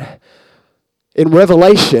that. In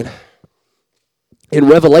Revelation,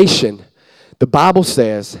 the Bible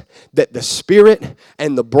says that the Spirit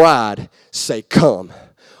and the bride say, come.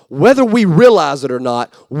 Whether we realize it or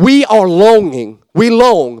not, we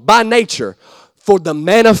long by nature for the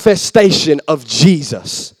manifestation of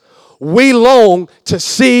Jesus. We long to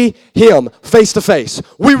see him face to face.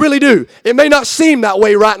 We really do. It may not seem that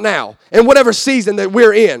way right now in whatever season that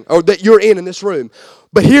we're in or that you're in this room.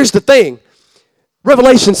 But here's the thing.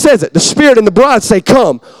 Revelation says it. The Spirit and the bride say,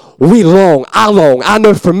 come. We long, I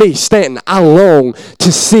know for me, Stanton, I long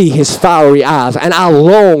to see his fiery eyes, and I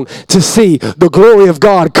long to see the glory of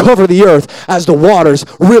God cover the earth as the waters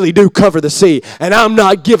really do cover the sea. And I'm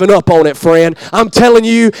not giving up on it, friend. I'm telling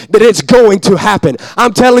you that it's going to happen.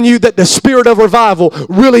 I'm telling you that the spirit of revival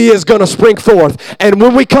really is going to spring forth. And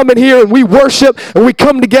when we come in here and we worship and we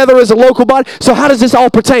come together as a local body, so how does this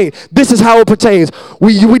all pertain? This is how it pertains.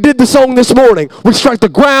 We did the song this morning. We strike the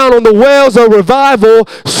ground on the wells of revival,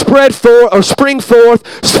 spring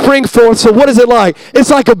forth. So what is it like? It's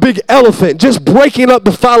like a big elephant just breaking up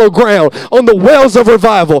the fallow ground on the wells of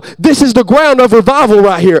revival. This is the ground of revival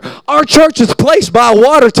right here. Our church is placed by a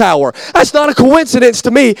water tower. That's not a coincidence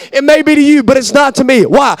to me. It may be to you, but it's not to me.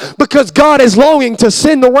 Why? Because God is longing to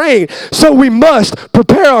send the rain. So we must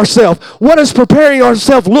prepare ourselves. What does preparing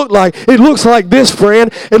ourselves look like? It looks like this,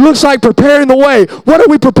 friend. It looks like preparing the way. What are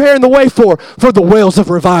we preparing the way for? For the wells of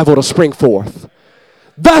revival to spring forth.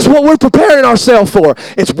 That's what we're preparing ourselves for.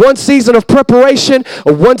 It's one season of preparation,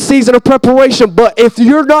 but if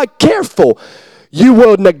you're not careful, you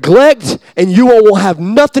will neglect and you will have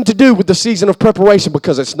nothing to do with the season of preparation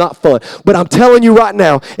because it's not fun. But I'm telling you right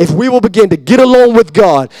now, if we will begin to get along with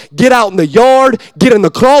God, get out in the yard, get in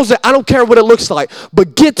the closet, I don't care what it looks like,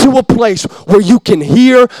 but get to a place where you can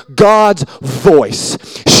hear God's voice.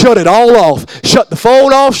 Shut it all off. Shut the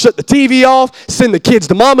phone off, shut the TV off, send the kids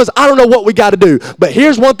to mama's. I don't know what we got to do, but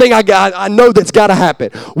here's one thing I know that's got to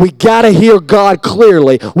happen. We got to hear God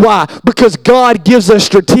clearly. Why? Because God gives us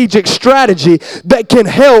strategic strategy that can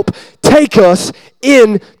help take us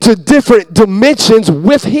into different dimensions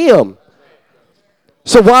with him.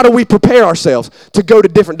 So why do we prepare ourselves to go to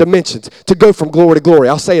different dimensions, to go from glory to glory?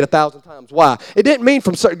 I'll say it 1,000 times. Why? It didn't mean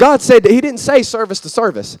God said that he didn't say service to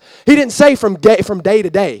service. He didn't say from day to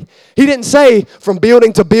day. He didn't say from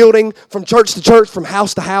building to building, from church to church, from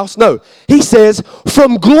house to house. No, he says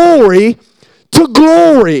from glory to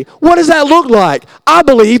glory. What does that look like? I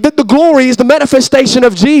believe that the glory is the manifestation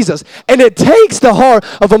of Jesus. And it takes the heart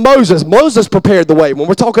of a Moses. Moses prepared the way. When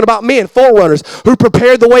we're talking about men, forerunners who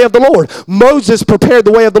prepared the way of the Lord. Moses prepared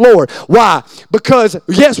the way of the Lord. Why? Because,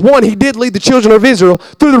 yes, one, he did lead the children of Israel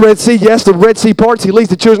through the Red Sea. Yes, the Red Sea parts, he leads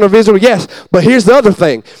the children of Israel. Yes. But here's the other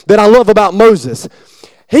thing that I love about Moses.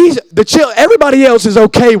 Everybody else is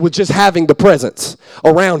okay with just having the presence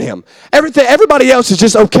around him. Everybody else is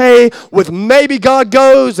just okay with maybe God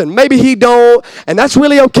goes and maybe he don't, and that's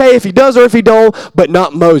really okay if he does or if he don't, but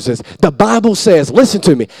not Moses. The Bible says, listen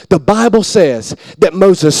to me, the Bible says that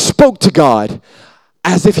Moses spoke to God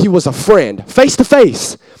as if he was a friend, face to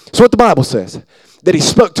face. That's what the Bible says, that he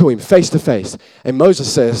spoke to him face to face. And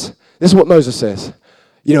Moses says, this is what Moses says.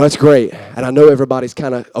 You know, it's great, and I know everybody's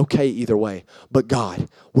kind of okay either way, but God,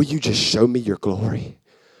 will you just show me your glory?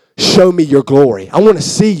 Show me your glory. I want to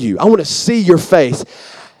see you. I want to see your face.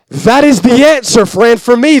 That is the answer, friend.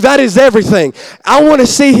 For me, that is everything. I want to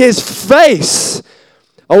see his face.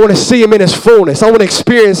 I want to see him in his fullness. I want to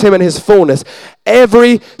experience him in his fullness.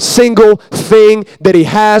 Every single thing that he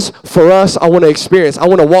has for us, I want to experience. I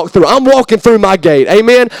want to walk through. I'm walking through my gate.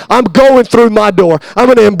 Amen. I'm going through my door. I'm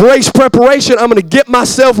going to embrace preparation. I'm going to get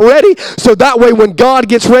myself ready so that way when God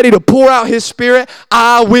gets ready to pour out his spirit,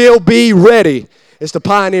 I will be ready. It's the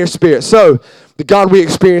pioneer spirit. So the God we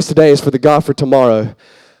experience today is for the God for tomorrow.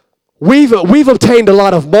 We've obtained a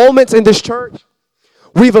lot of moments in this church.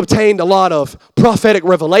 We've obtained a lot of prophetic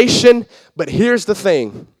revelation, but here's the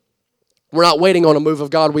thing. We're not waiting on a move of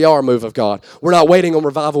God. We are a move of God. We're not waiting on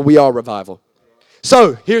revival. We are revival.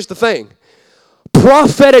 So here's the thing.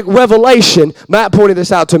 Prophetic revelation. Matt pointed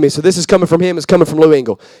this out to me. So this is coming from him. It's coming from Lou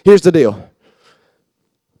Engle. Here's the deal.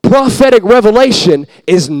 Prophetic revelation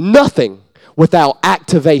is nothing without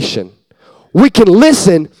activation. We can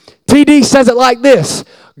listen. TD says it like this.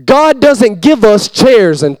 God doesn't give us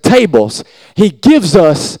chairs and tables. He gives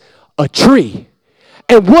us a tree.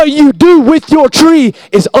 And what you do with your tree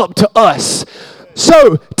is up to us.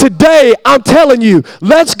 So today, I'm telling you,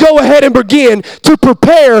 let's go ahead and begin to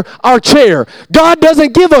prepare our chair. God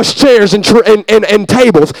doesn't give us chairs and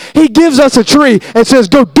tables. He gives us a tree and says,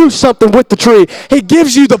 go do something with the tree. He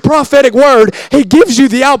gives you the prophetic word. He gives you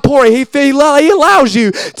the outpouring. He allows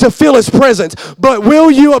you to feel his presence. But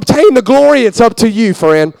will you obtain the glory? It's up to you,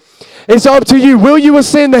 friend. It's up to you. Will you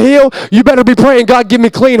ascend the hill? You better be praying, God, give me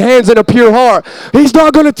clean hands and a pure heart. He's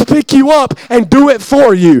not going to pick you up and do it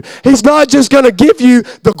for you. He's not just going to give you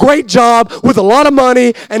the great job with a lot of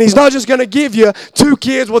money, and he's not just going to give you 2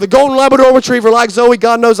 kids with a golden Labrador retriever like Zoe,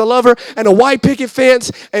 God knows I love her, and a white picket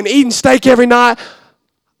fence and eating steak every night.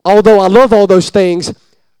 Although I love all those things,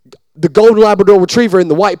 the golden Labrador retriever and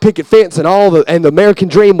the white picket fence and the American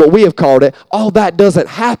dream, what we have called it, all that doesn't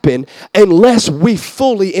happen unless we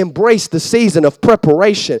fully embrace the season of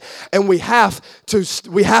preparation. And we have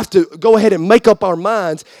to go ahead and make up our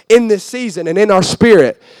minds in this season and in our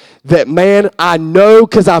spirit that, man, I know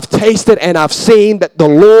because I've tasted and I've seen that the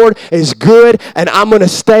Lord is good, and I'm going to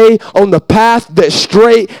stay on the path that's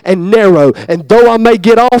straight and narrow. And though I may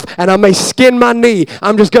get off and I may skin my knee,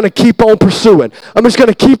 I'm just going to keep on pursuing. I'm just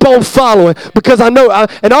going to keep on following because I know,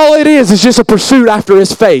 and all it is just a pursuit after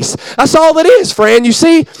his face. That's all it is, friend. You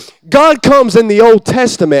see, God comes in the Old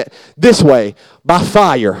Testament this way, by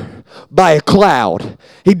fire, by a cloud.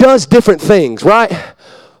 He does different things, right?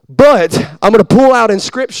 But I'm going to pull out in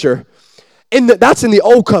Scripture, that's in the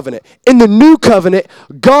Old Covenant. In the New Covenant,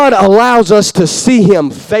 God allows us to see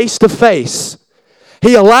him face to face.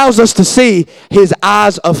 He allows us to see his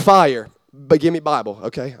eyes of fire. But give me Bible,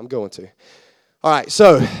 okay? I'm going to. All right,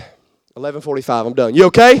 so 11:45, I'm done. You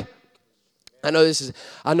okay? I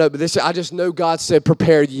just know God said,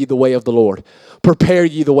 prepare ye the way of the Lord. Prepare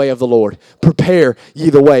ye the way of the Lord. Prepare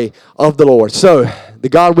ye the way of the Lord. So, the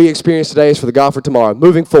God we experience today is for the God for tomorrow.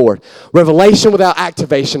 Moving forward, revelation without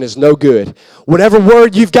activation is no good. Whatever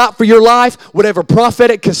word you've got for your life, whatever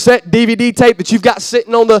prophetic cassette, DVD tape that you've got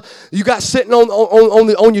sitting on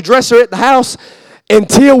your dresser at the house,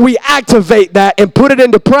 until we activate that and put it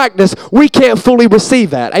into practice, we can't fully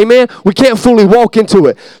receive that. Amen? We can't fully walk into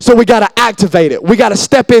it. So we got to activate it. We got to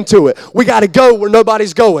step into it. We got to go where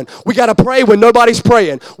nobody's going. We got to pray when nobody's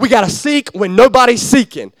praying. We got to seek when nobody's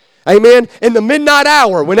seeking. Amen? In the midnight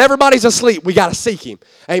hour, when everybody's asleep, we got to seek him.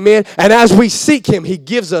 Amen? And as we seek him, he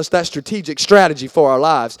gives us that strategic strategy for our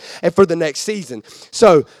lives and for the next season.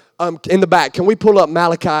 So, in the back, can we pull up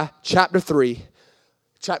Malachi chapter 3?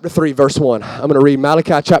 Chapter 3, verse 1. I'm going to read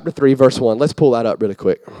Malachi chapter 3, verse 1. Let's pull that up really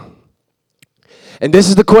quick. And this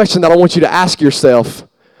is the question that I want you to ask yourself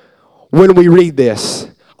when we read this.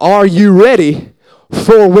 Are you ready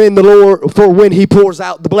for when he pours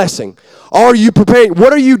out the blessing? Are you preparing?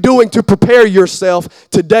 What are you doing to prepare yourself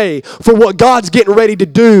today for what God's getting ready to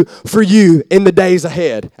do for you in the days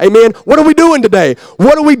ahead? Amen. What are we doing today?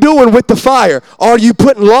 What are we doing with the fire? Are you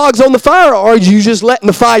putting logs on the fire, or are you just letting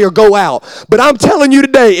the fire go out? But I'm telling you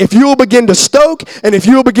today, if you'll begin to stoke and if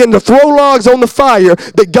you'll begin to throw logs on the fire,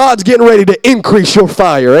 that God's getting ready to increase your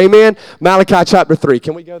fire. Amen. Malachi chapter 3.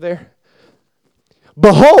 Can we go there?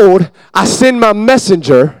 Behold, I send my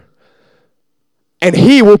messenger, and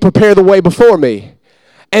he will prepare the way before me.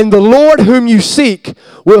 And the Lord whom you seek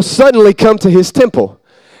will suddenly come to his temple,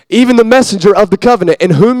 even the messenger of the covenant,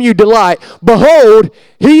 in whom you delight. Behold,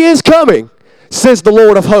 he is coming, says the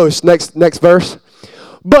Lord of hosts. Next verse.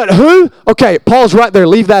 But who? Okay, Paul's right there.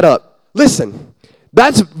 Leave that up. Listen,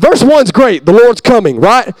 that's verse 1's great. The Lord's coming,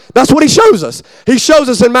 right? That's what he shows us. He shows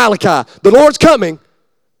us in Malachi. The Lord's coming,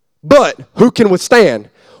 but who can withstand?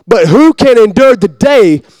 But who can endure the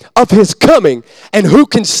day of his coming, and who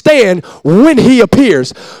can stand when he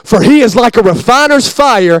appears? For he is like a refiner's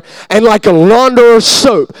fire and like a launderer's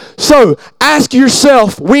soap. So ask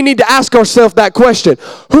yourself, we need to ask ourselves that question.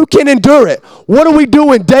 Who can endure it? What are we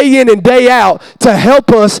doing day in and day out to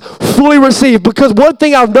help us fully receive? Because one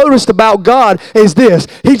thing I've noticed about God is this.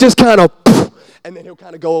 He just kind of and then he'll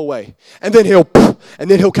kind of go away. And then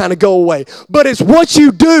he'll kind of go away. But it's what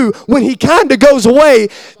you do when he kind of goes away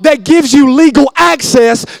that gives you legal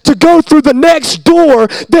access to go through the next door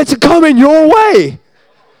that's coming your way.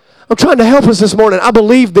 I'm trying to help us this morning. I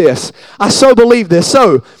believe this. I so believe this.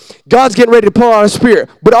 So, God's getting ready to pour out His Spirit.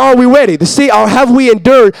 But are we ready to see, or have we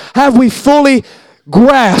endured? Have we fully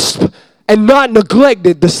grasped and not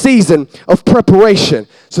neglected the season of preparation?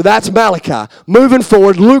 So that's Malachi. Moving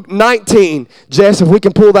forward, Luke 19. Jess, if we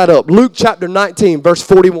can pull that up. Luke chapter 19, verse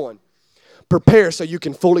 41. Prepare so you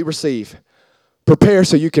can fully receive. Prepare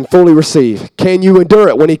so you can fully receive. Can you endure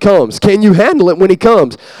it when He comes? Can you handle it when He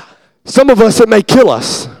comes? Some of us, it may kill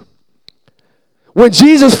us. When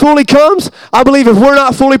Jesus fully comes, I believe if we're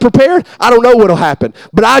not fully prepared, I don't know what'll happen.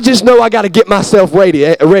 But I just know I got to get myself ready,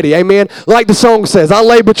 amen? Like the song says, I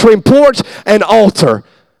lay between porch and altar,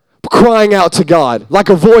 crying out to God, like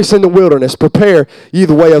a voice in the wilderness, prepare ye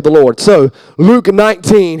the way of the Lord. So, Luke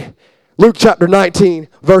chapter 19,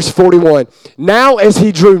 verse 41. Now as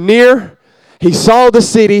He drew near, He saw the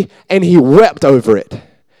city, and He wept over it,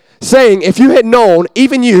 saying, if you had known,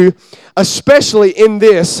 even you, especially in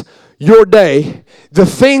this your day, the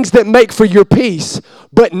things that make for your peace,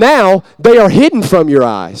 but now they are hidden from your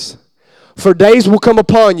eyes. For days will come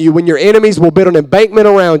upon you when your enemies will build an embankment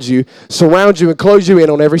around you, surround you, and close you in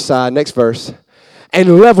on every side. Next verse.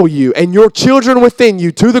 And level you and your children within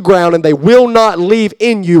you to the ground, and they will not leave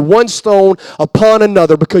in you one stone upon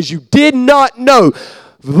another, because you did not know.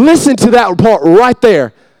 Listen to that part right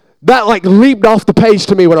there. That like leaped off the page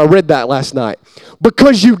to me when I read that last night.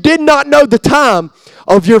 Because you did not know the time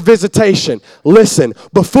of your visitation. Listen,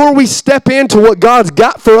 before we step into what God's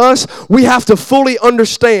got for us, we have to fully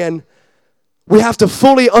understand. We have to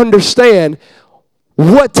fully understand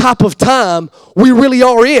what type of time we really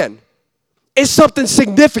are in. It's something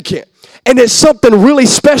significant. And it's something really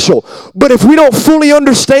special. But if we don't fully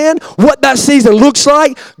understand what that season looks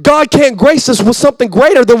like, God can't grace us with something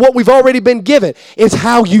greater than what we've already been given. It's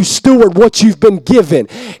how you steward what you've been given.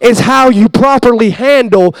 It's how you properly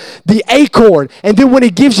handle the acorn. And then when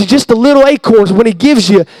He gives you just the little acorns, when He gives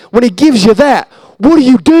you that,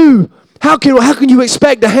 what do? How can you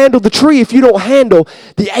expect to handle the tree if you don't handle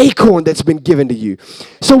the acorn that's been given to you?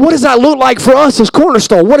 So what does that look like for us as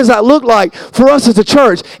Cornerstone? What does that look like for us as a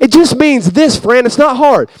church? It just means this, friend. It's not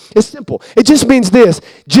hard. It's simple. It just means this.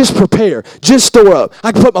 Just prepare. Just store up.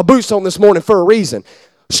 I put my boots on this morning for a reason.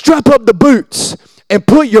 Strap up the boots and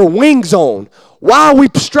put your wings on. Why are we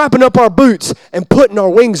strapping up our boots and putting our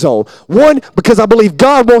wings on? One, because I believe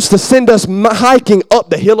God wants to send us hiking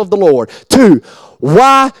up the hill of the Lord. Two,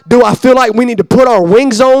 why do I feel like we need to put our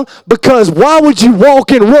wings on? Because why would you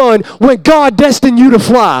walk and run when God destined you to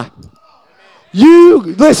fly?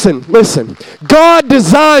 Listen. God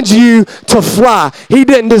designed you to fly. He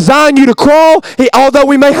didn't design you to crawl, although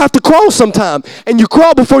we may have to crawl sometime. And you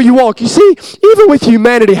crawl before you walk. You see, even with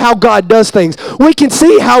humanity, how God does things, we can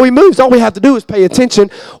see how He moves. All we have to do is pay attention,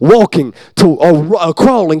 walking to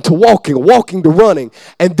crawling to walking to running.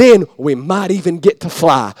 And then we might even get to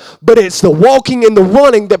fly. But it's the walking and the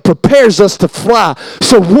running that prepares us to fly.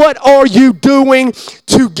 So what are you doing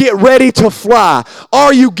to get ready to fly?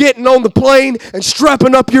 Are you getting on the plane and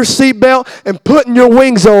strapping up your seatbelt and putting your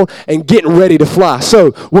wings on and getting ready to fly?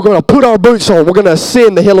 So we're going to put our boots on. We're going to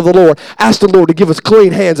ascend the hill of the Lord. Ask the Lord to give us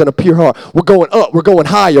clean hands and a pure heart. We're going up. We're going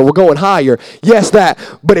higher. We're going higher. Yes, that.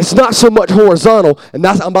 But it's not so much horizontal. And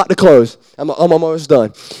I'm about to close. I'm almost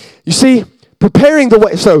done. You see, preparing the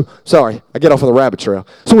way. So, sorry, I get off on the rabbit trail.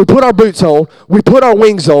 So we put our boots on, we put our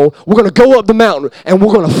wings on, we're going to go up the mountain, and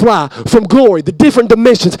we're going to fly from glory, the different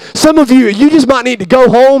dimensions. Some of you just might need to go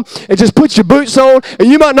home and just put your boots on, and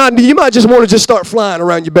you might just want to just start flying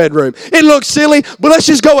around your bedroom. It looks silly, but let's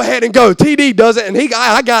just go ahead and go. TD does it, and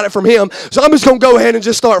I got it from him, so I'm just going to go ahead and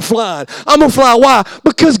just start flying. I'm going to fly. Why?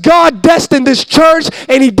 Because God destined this church,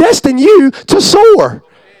 and He destined you to soar.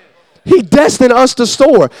 He destined us to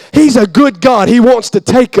soar. He's a good God. He wants to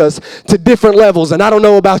take us to different levels. And I don't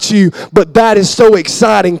know about you, but that is so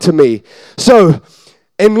exciting to me. So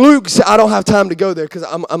in Luke's, I don't have time to go there because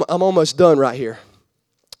I'm almost done right here.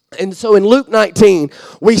 And so in Luke 19,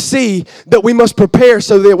 we see that we must prepare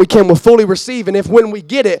so that we can fully receive. And if when we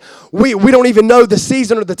get it, we don't even know the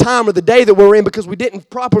season or the time or the day that we're in because we didn't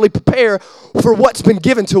properly prepare for what's been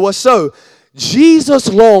given to us. So Jesus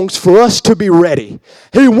longs for us to be ready.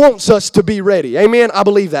 He wants us to be ready. Amen? I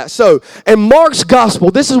believe that. So, in Mark's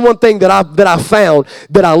gospel, this is one thing that I found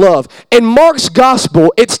that I love. In Mark's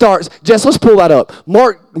gospel, it starts, Jess, let's pull that up.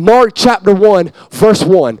 Mark chapter 1, verse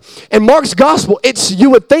 1. In Mark's gospel, you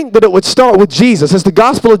would think that it would start with Jesus. It's the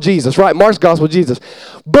gospel of Jesus, right? Mark's gospel of Jesus.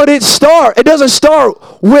 But it doesn't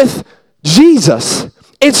start with Jesus.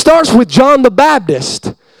 It starts with John the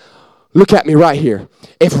Baptist. Look at me right here.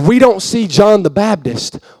 If we don't see John the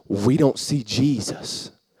Baptist, we don't see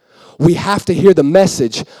Jesus. we have to hear the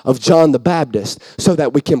message of John the Baptist so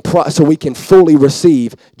that we can fully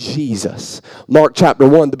receive Jesus. Mark chapter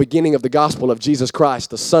 1, the beginning of the gospel of Jesus Christ,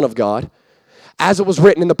 the Son of God. As it was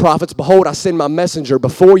written in the prophets, behold, I send my messenger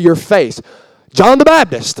before your face, John the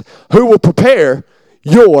Baptist, who will prepare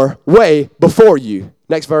your way before you.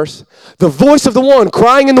 Next verse. The voice of the one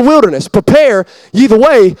crying in the wilderness, prepare ye the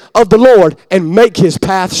way of the Lord and make his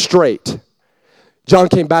path straight. John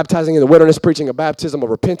came baptizing in the wilderness, preaching a baptism of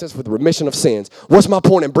repentance for the remission of sins. What's my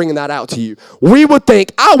point in bringing that out to you? I would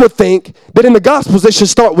think that in the Gospels it should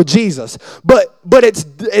start with Jesus, but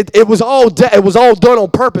it was all done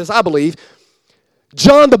on purpose, I believe.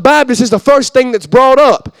 John the Baptist is the first thing that's brought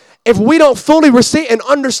up. If we don't fully receive and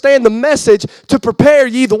understand the message to prepare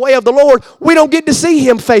ye the way of the Lord, we don't get to see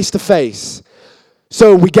him face to face.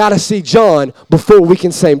 So we got to see John before we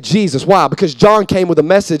can say Jesus. Why? Because John came with a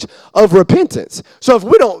message of repentance. So if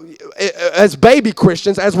we don't, as baby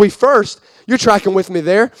Christians, you're tracking with me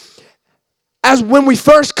there, as when we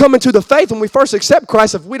first come into the faith, when we first accept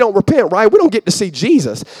Christ, if we don't repent, right, we don't get to see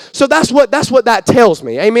Jesus. So that's what that tells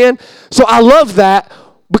me. Amen? So I love that.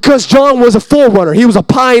 Because John was a forerunner. He was a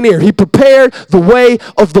pioneer. He prepared the way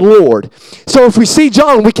of the Lord. So if we see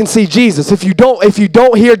John, we can see Jesus. If you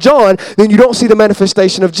don't hear John, then you don't see the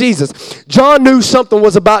manifestation of Jesus. John knew something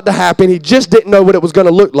was about to happen. He just didn't know what it was going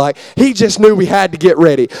to look like. He just knew we had to get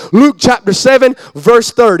ready. Luke chapter 7,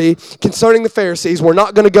 verse 30, concerning the Pharisees, we're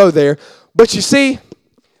not going to go there. But you see,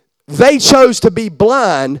 they chose to be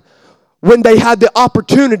blind when they had the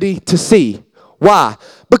opportunity to see. Why?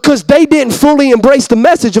 Because they didn't fully embrace the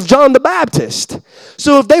message of John the Baptist.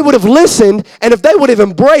 So if they would have listened and if they would have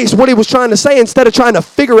embraced what he was trying to say instead of trying to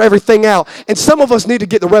figure everything out, and some of us need to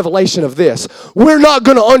get the revelation of this. We're not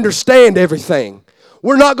going to understand everything.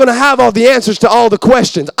 We're not going to have all the answers to all the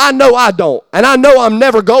questions. I know I don't, and I know I'm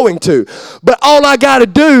never going to. But all I got to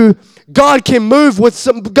do, God can move with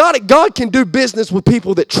God can do business with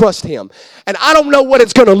people that trust him. And I don't know what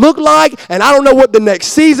it's going to look like, and I don't know what the next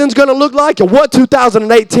season's going to look like, and what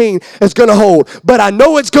 2018 is going to hold. But I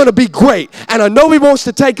know it's going to be great, and I know he wants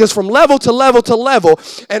to take us from level to level to level.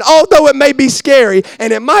 And although it may be scary,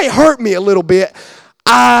 and it might hurt me a little bit,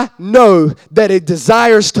 I know that it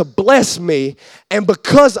desires to bless me, and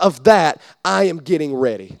because of that, I am getting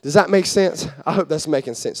ready. Does that make sense? I hope that's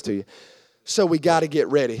making sense to you. So we got to get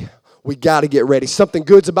ready. We got to get ready. Something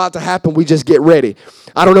good's about to happen. We just get ready.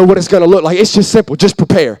 I don't know what it's going to look like. It's just simple. Just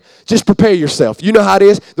prepare. Just prepare yourself. You know how it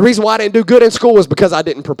is. The reason why I didn't do good in school is because I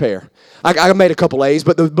didn't prepare. I made a couple A's,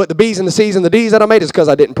 but the B's and the C's and the D's that I made is because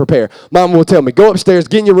I didn't prepare. Mom will tell me, go upstairs,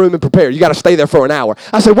 get in your room and prepare. You got to stay there for an hour.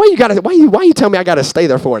 I said, why you tell me I got to stay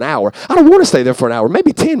there for an hour? I don't want to stay there for an hour.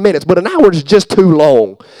 Maybe 10 minutes, but an hour is just too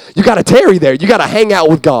long. You got to tarry there. You got to hang out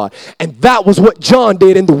with God. And that was what John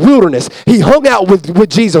did in the wilderness. He hung out with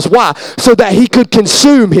Jesus. Why? So that he could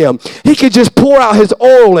consume him. He could just pour out his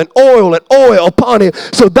oil upon him.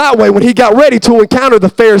 So that way, when he got ready to encounter the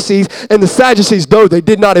Pharisees and the Sadducees, though they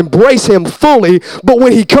did not embrace him fully, but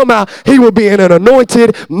when he come out, he would be an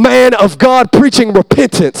anointed man of God preaching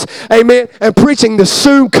repentance. Amen. And preaching the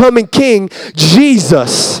soon coming King,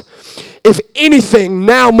 Jesus. If anything,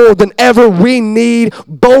 now more than ever, we need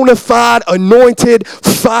bona fide, anointed,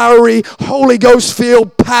 fiery, Holy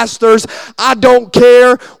Ghost-filled pastors. I don't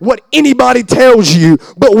care what anybody tells you,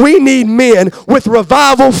 but we need men with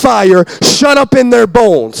revival fire shut up in their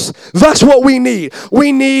bones. That's what we need.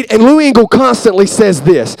 And Lou Engle constantly says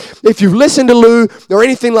this. If you listen to Lou or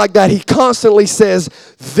anything like that, he constantly says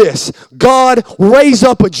this. God raised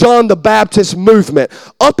up a John the Baptist movement.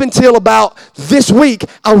 Up until about this week,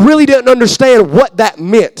 I really didn't understand what that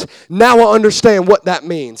meant. Now I understand what that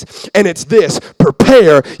means. And it's this: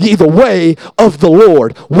 prepare ye the way of the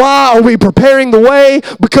Lord. Why are we preparing the way?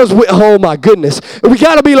 Because oh my goodness, we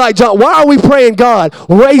got to be like John. Why are we praying, God,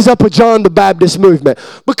 raise up a John the Baptist movement?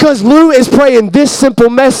 Because Lou is praying this simple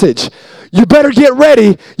message. You better get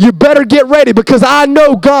ready. You better get ready, because I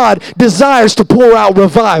know God desires to pour out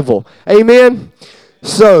revival. Amen?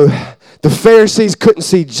 So the Pharisees couldn't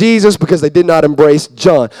see Jesus because they did not embrace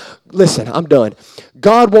John. Listen, I'm done.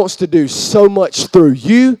 God wants to do so much through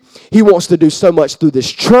you. He wants to do so much through this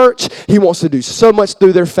church. He wants to do so much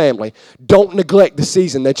through their family. Don't neglect the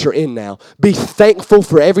season that you're in now. Be thankful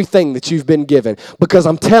for everything that you've been given, because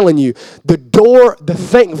I'm telling you, the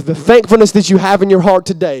thankfulness that you have in your heart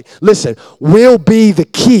today, listen, will be the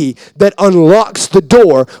key that unlocks the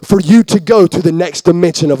door for you to go to the next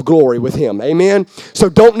dimension of glory with Him. Amen? So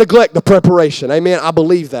don't neglect the preparation. Amen? I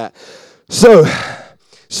believe that. So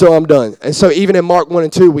So I'm done. And so even in Mark 1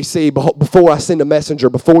 and 2, we see, before I send a messenger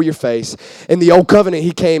before your face. In the old covenant,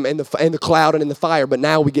 he came in the cloud and in the fire, but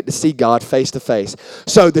now we get to see God face to face.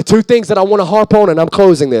 So the two things that I want to harp on, and I'm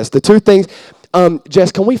closing this. The two things,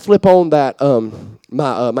 Jess, can we flip on that,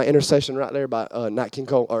 my intercession right there by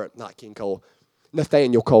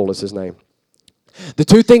Nathaniel Cole is his name. The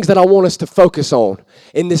two things that I want us to focus on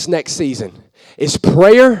in this next season is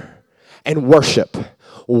prayer and worship.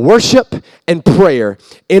 Worship and prayer,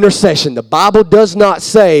 intercession. The Bible does not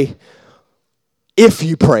say if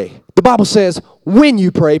you pray. The Bible says when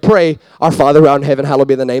you pray, pray, our Father who art in heaven, hallowed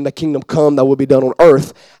be thy name, thy kingdom come, thy will be done on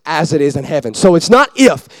earth as it is in heaven. So it's not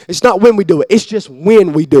if, it's not when we do it, it's just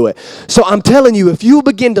when we do it. So I'm telling you, if you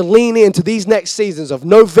begin to lean into these next seasons of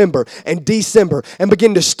November and December and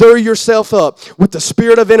begin to stir yourself up with the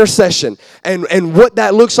spirit of intercession, and what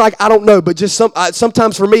that looks like, I don't know, but just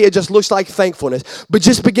sometimes for me it just looks like thankfulness. But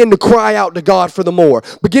just begin to cry out to God for the more.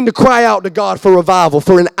 Begin to cry out to God for revival,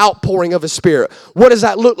 for an outpouring of His Spirit. What does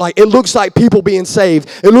that look like? It looks like people being saved.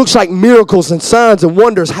 It looks like miracles and signs and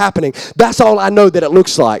wonders happening. That's all I know that it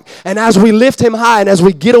looks like. And as we lift Him high and as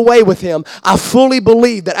we get away with Him, I fully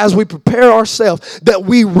believe that as we prepare ourselves, that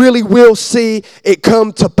we really will see it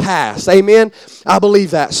come to pass. Amen? I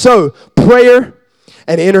believe that. So, prayer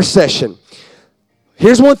and intercession.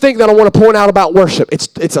 Here's one thing that I want to point out about worship. It's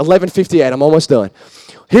 11:58. I'm almost done.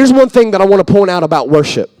 Here's one thing that I want to point out about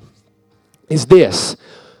worship is this.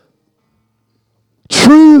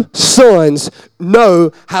 True sons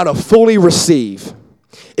know how to fully receive.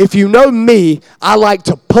 If you know me, I like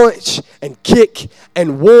to punch and kick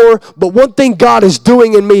and war. But one thing God is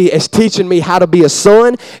doing in me is teaching me how to be a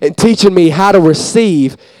son and teaching me how to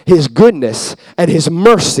receive His goodness and His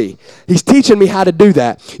mercy. He's teaching me how to do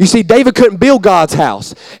that. You see, David couldn't build God's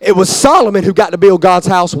house. It was Solomon who got to build God's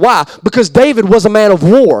house. Why? Because David was a man of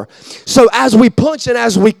war. So as we punch and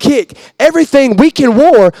as we kick, everything we can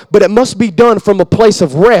war, but it must be done from a place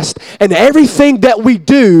of rest. And everything that we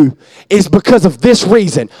do is because of this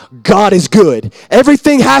reason. God is good.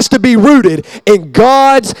 Everything has to be rooted in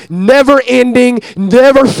God's never-ending,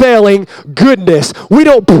 never-failing goodness. We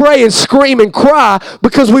don't pray and scream and cry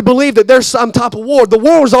because we believe that there's some type of war. The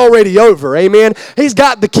war's already over, amen? He's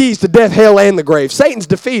got the keys to death, hell, and the grave. Satan's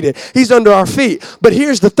defeated. He's under our feet. But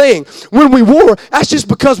here's the thing. When we war, that's just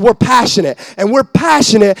because we're passionate. And we're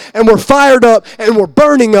passionate and we're fired up and we're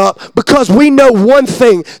burning up because we know one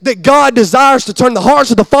thing, that God desires to turn the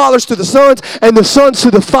hearts of the fathers to the sons and the sons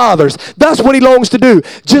to the fathers. That's what He longs to do.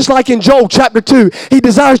 Just like in Joel chapter 2, He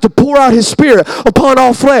desires to pour out His Spirit upon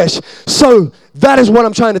all flesh. So that is what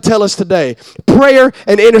I'm trying to tell us today. Prayer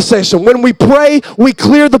and intercession. When we pray, we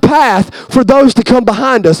clear the path for those to come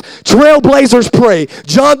behind us. Trailblazers pray.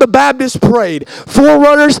 John the Baptist prayed.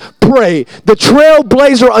 Forerunners pray. The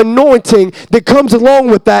trailblazer anointing that comes along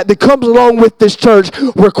with that comes along with this church,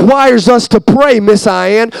 requires us to pray, Miss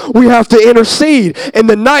Ian. We have to intercede in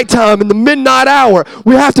the nighttime, in the midnight hour.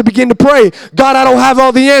 We have to begin to pray. God, I don't have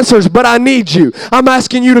all the answers, but I need you. I'm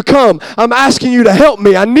asking you to come. I'm asking you to help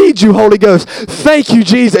me. I need you, Holy Ghost. Thank you,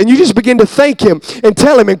 Jesus. And you just begin to thank Him and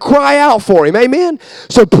tell Him and cry out for Him. Amen?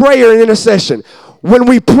 So prayer and intercession. When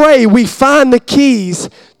we pray, we find the keys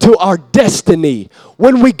to our destiny.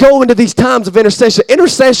 When we go into these times of intercession,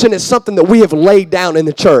 intercession is something that we have laid down in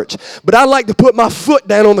the church. But I'd like to put my foot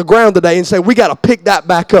down on the ground today and say we got to pick that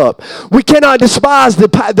back up. We cannot despise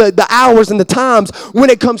the hours and the times when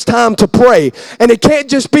it comes time to pray. And it can't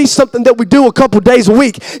just be something that we do a couple days a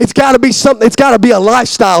week. It's got to be something, it's got to be a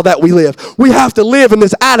lifestyle that we live. We have to live in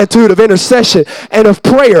this attitude of intercession and of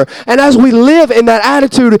prayer. And as we live in that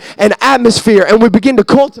attitude and atmosphere and we begin to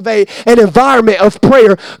cultivate an environment of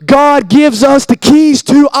prayer, God gives us the keys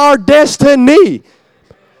to our destiny.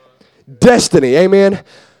 Destiny, amen.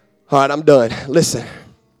 All right, I'm done. Listen.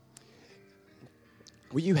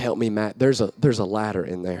 Will you help me, Matt? There's a ladder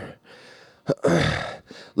in there.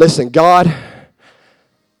 Listen, God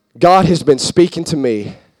has been speaking to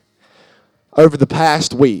me over the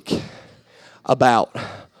past week about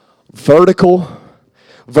vertical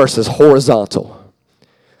versus horizontal.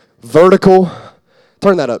 Vertical,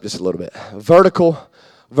 turn that up just a little bit. Vertical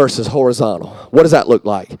versus horizontal. What does that look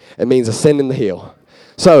like? It means ascending the hill.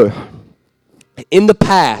 So, in the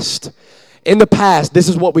past, this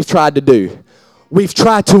is what we've tried to do. We've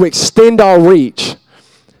tried to extend our reach.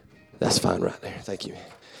 That's fine right there. Thank you.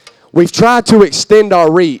 We've tried to extend our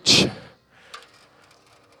reach.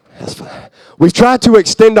 That's fine. We've tried to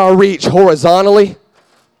extend our reach horizontally.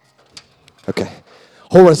 Okay.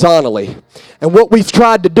 Horizontally. And what we've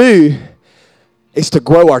tried to do is to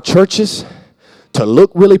grow our churches, to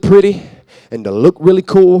look really pretty and to look really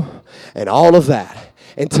cool and all of that.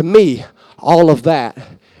 And to me, all of that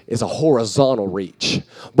is a horizontal reach.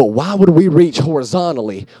 But why would we reach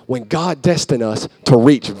horizontally when God destined us to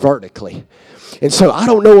reach vertically? And so I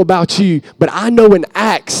don't know about you, but I know in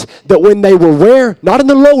Acts that when they were where? Not in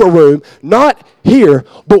the lower room, not here,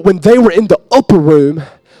 but when they were in the upper room,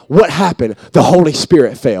 what happened? The Holy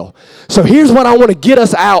Spirit fell. So here's what I want to get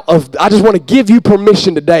us out of. I just want to give you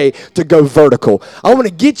permission today to go vertical. I want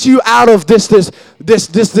to get you out of this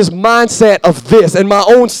mindset of this and my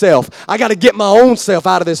own self. I got to get my own self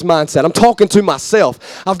out of this mindset. I'm talking to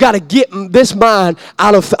myself. I've got to get this mind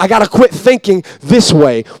out of, I got to quit thinking this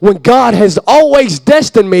way when God has always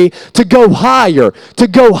destined me to go higher, to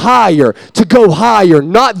go higher, to go higher.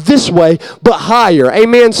 Not this way, but higher.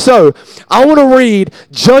 Amen. So I want to read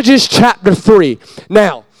Judges chapter 3.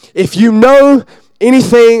 Now, if you know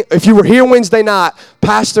anything, if you were here Wednesday night,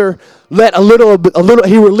 Pastor let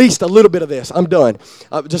he released a little bit of this. I'm done.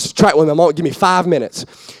 Just try it with me. Give me 5 minutes.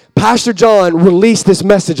 Pastor John released this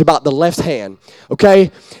message about the left hand,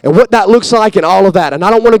 okay? And what that looks like and all of that. And I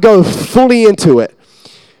don't want to go fully into it.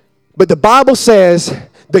 But the Bible says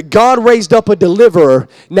that God raised up a deliverer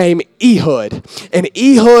named Ehud. And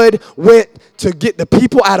Ehud went to get the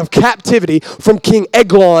people out of captivity from King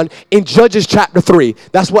Eglon in Judges chapter 3.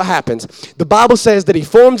 That's what happens. The Bible says that he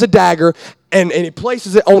forms a dagger and he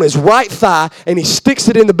places it on his right thigh and he sticks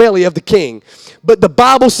it in the belly of the king. But the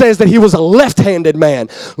Bible says that he was a left-handed man.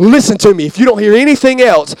 Listen to me. If you don't hear anything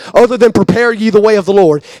else other than prepare ye the way of the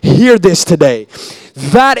Lord, hear this today.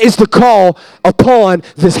 That is the call upon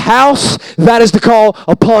this house. That is the call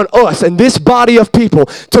upon us and this body of people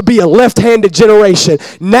to be a left-handed generation.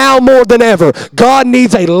 Now more than ever, God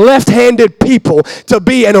needs a left-handed people to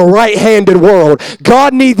be in a right-handed world.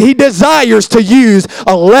 He desires to use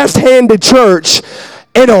a left-handed church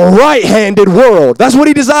in a right-handed world. That's what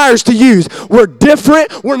he desires to use. We're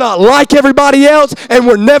different. We're not like everybody else, and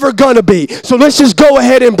we're never going to be. So let's just go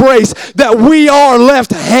ahead and embrace that we are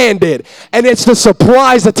left-handed, and it's the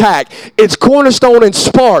surprise attack. It's Cornerstone and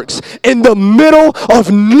Sparks in the middle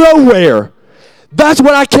of nowhere. That's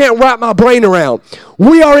what I can't wrap my brain around.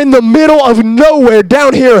 We are in the middle of nowhere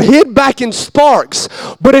down here, hid back in Sparks,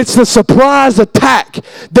 but it's the surprise attack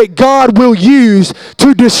that God will use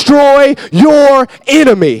to destroy your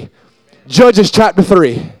enemy. Judges chapter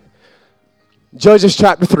 3. Judges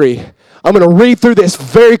chapter 3. I'm going to read through this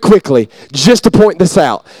very quickly just to point this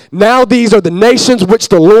out. Now these are the nations which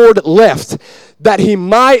the Lord left, that he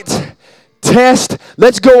might test.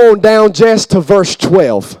 Let's go on down just to verse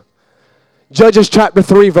 12. Judges chapter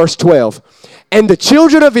 3, verse 12. And the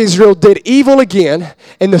children of Israel did evil again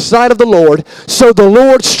in the sight of the Lord. So the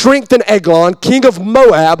Lord strengthened Eglon, king of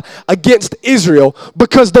Moab, against Israel,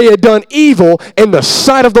 because they had done evil in the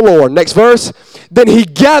sight of the Lord. Next verse. Then he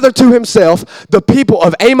gathered to himself the people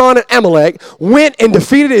of Ammon and Amalek, went and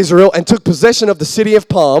defeated Israel, and took possession of the city of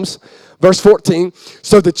palms. Verse 14,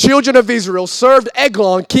 so the children of Israel served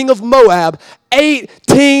Eglon, king of Moab,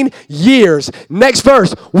 18 years. Next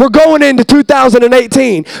verse, we're going into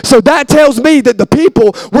 2018. So that tells me that the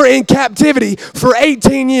people were in captivity for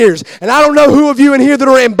 18 years. And I don't know who of you in here that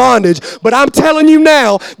are in bondage, but I'm telling you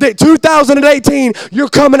now that 2018, you're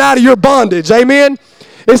coming out of your bondage. Amen?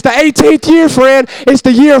 It's the 18th year, friend. It's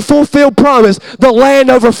the year of fulfilled promise, the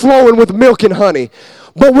land overflowing with milk and honey.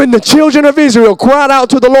 But when the children of Israel cried out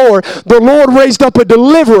to the Lord raised up a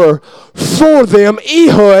deliverer for them,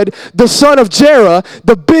 Ehud, the son of Jerah,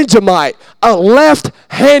 the Benjamite, a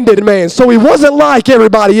left-handed man. So he wasn't like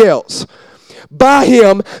everybody else. By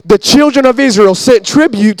him, the children of Israel sent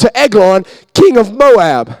tribute to Eglon, king of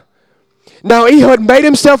Moab. Now Ehud made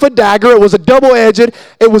himself a dagger. It was double-edged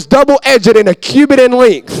and a cubit in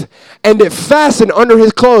length. And it fastened under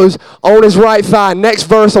his clothes on his right thigh. Next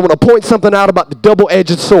verse, I want to point something out about the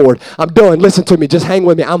double-edged sword. I'm done. Listen to me. Just hang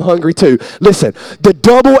with me. I'm hungry too. Listen, the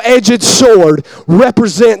double-edged sword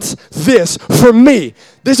represents this for me.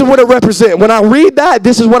 This is what it represents. When I read that,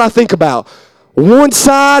 this is what I think about. One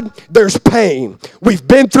side, there's pain. We've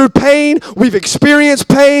been through pain. We've experienced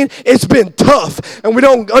pain. It's been tough. And we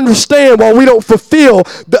don't understand why we don't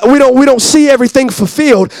we don't see everything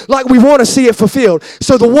fulfilled like we want to see it fulfilled.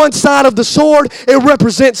 So the one side of the sword, it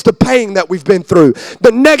represents the pain that we've been through.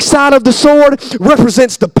 The next side of the sword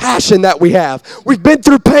represents the passion that we have. We've been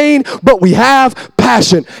through pain, but we have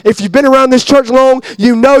passion. If you've been around this church long,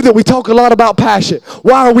 you know that we talk a lot about passion.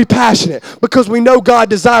 Why are we passionate? Because we know God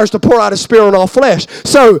desires to pour out his spirit on all flesh.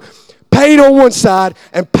 So pain on one side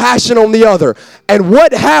and passion on the other. And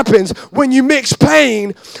what happens when you mix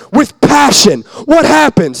pain with passion? What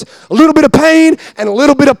happens? A little bit of pain and a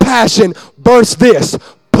little bit of passion births this: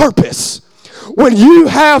 purpose. When you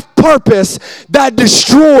have purpose, that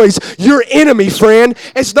destroys your enemy, friend.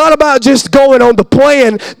 It's not about just going on the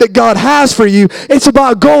plan that God has for you. It's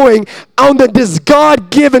about going on this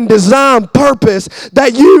God-given design purpose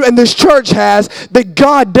that you and this church has, that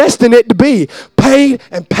God destined it to be. Pain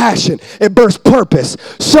and passion. It births purpose.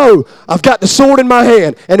 So I've got the sword in my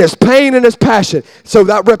hand, and there's pain and there's passion. So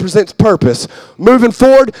that represents purpose. Moving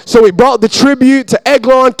forward, so he brought the tribute to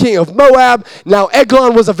Eglon, king of Moab. Now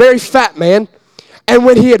Eglon was a very fat man. And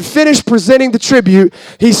when he had finished presenting the tribute,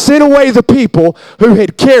 he sent away the people who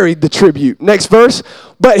had carried the tribute. Next verse.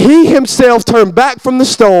 But he himself turned back from the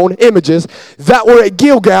stone images that were at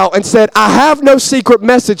Gilgal and said, I have no secret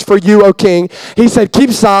message for you, O king. He said,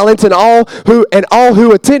 keep silence, and all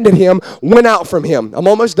who attended him went out from him. I'm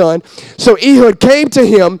almost done. So Ehud came to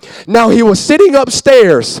him. Now he was sitting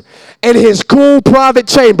upstairs in his cool private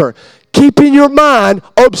chamber. Keeping your mind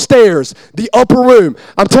upstairs, the upper room.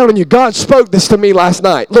 I'm telling you, God spoke this to me last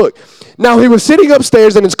night. Look, now he was sitting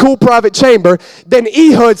upstairs in his cool private chamber. Then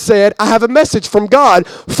Ehud said, I have a message from God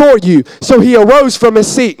for you. So he arose from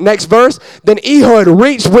his seat. Next verse. Then Ehud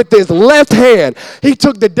reached with his left hand. He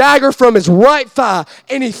took the dagger from his right thigh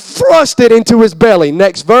and he thrust it into his belly.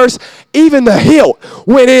 Next verse. Even the hilt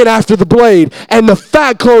went in after the blade and the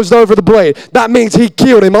fat closed over the blade. That means he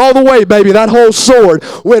killed him all the way, baby. That whole sword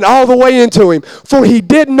went all the way into him. For he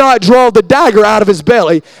did not draw the dagger out of his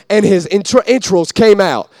belly, and his entrails came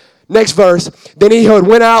out. Next verse. Then Ehud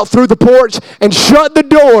went out through the porch and shut the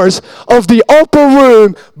doors of the upper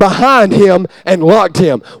room behind him and locked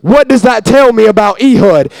him. What does that tell me about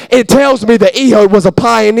Ehud? It tells me that Ehud was a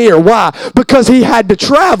pioneer. Why? Because he had to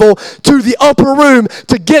travel to the upper room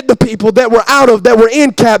to get the people that were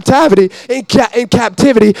in captivity.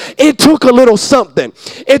 It took a little something.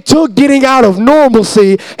 It took getting out of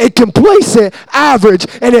normalcy, a complacent average,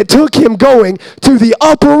 and it took him going to the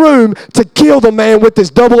upper room to kill the man with this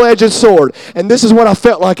double-edged sword. And this is what I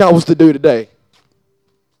felt like I was to do today.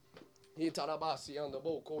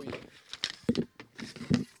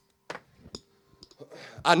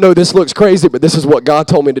 I know this looks crazy, but this is what God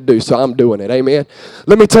told me to do, so I'm doing it. Amen.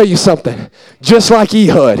 Let me tell you something. Just like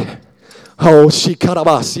Ehud.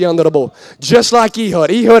 Just like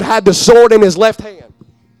Ehud. Ehud had the sword in his left hand.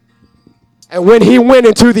 And when he went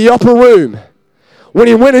into the upper room,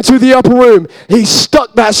 he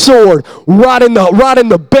stuck that sword right in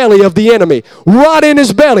the belly of the enemy. Right in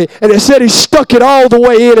his belly. And it said he stuck it all the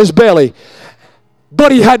way in his belly.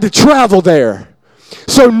 But he had to travel there.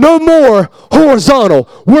 So no more horizontal.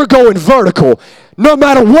 We're going vertical. No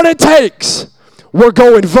matter what it takes, we're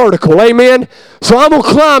going vertical. Amen? So I'm going to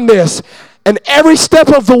climb this. And every step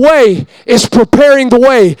of the way is preparing the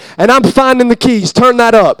way. And I'm finding the keys. Turn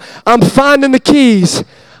that up. I'm finding the keys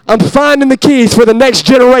for the next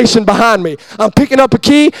generation behind me. I'm picking up a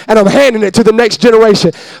key and I'm handing it to the next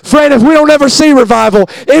generation. Friend, if we don't ever see revival,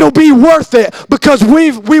 it'll be worth it because we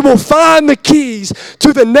will find the keys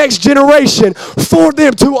to the next generation for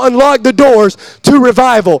them to unlock the doors to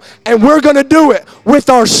revival. And we're going to do it with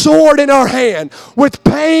our sword in our hand, with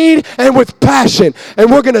pain and with passion.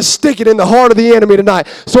 And we're going to stick it in the heart of the enemy tonight.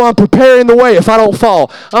 So I'm preparing the way if I don't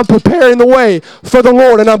fall. I'm preparing the way for the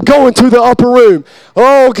Lord, and I'm going to the upper room.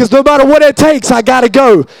 Oh, because no matter what it takes, I got to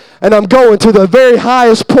go. And I'm going to the very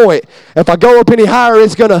highest point. If I go up any higher,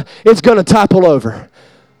 it's gonna topple over.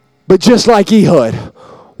 But just like Ehud,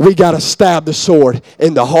 we got to stab the sword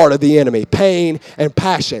in the heart of the enemy. Pain and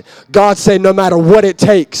passion. God said no matter what it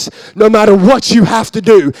takes, no matter what you have to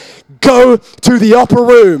do, go to the upper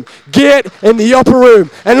room. Get in the upper room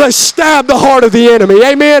and let's stab the heart of the enemy.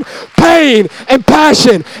 Amen? Pain and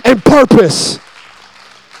passion and purpose.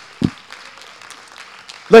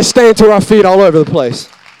 Let's stand to our feet all over the place.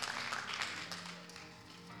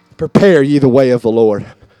 Prepare ye the way of the Lord.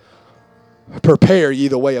 Prepare ye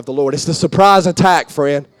the way of the Lord. It's the surprise attack,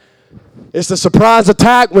 friend. It's the surprise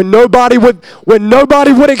attack when nobody would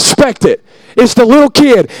expect it. It's the little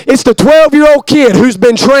kid. It's the 12-year-old kid who's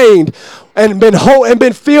been trained and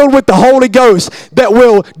been filled with the Holy Ghost that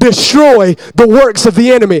will destroy the works of the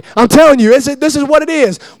enemy. I'm telling you, this is what it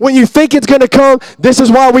is. When you think it's going to come, this is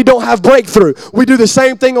why we don't have breakthrough. We do the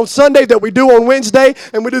same thing on Sunday that we do on Wednesday,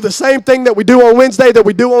 and we do the same thing that we do on Wednesday that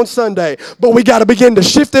we do on Sunday. But we got to begin to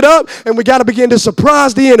shift it up, and we got to begin to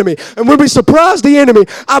surprise the enemy. And when we surprise the enemy,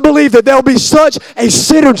 I believe that there'll be such a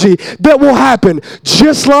synergy that will happen.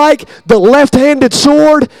 Just like the left-handed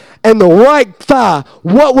sword and the right thigh.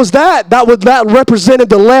 What was that? That represented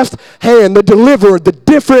the left hand, the deliverer, the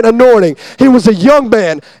different anointing. He was a young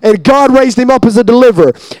man, and God raised him up as a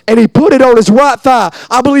deliverer, and he put it on his right thigh.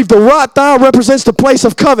 I believe the right thigh represents the place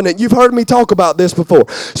of covenant. You've heard me talk about this before.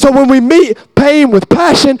 So when we meet pain with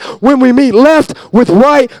passion, when we meet left with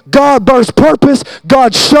right, God births purpose.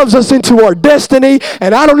 God shoves us into our destiny.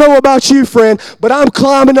 And I don't know about you, friend, but I'm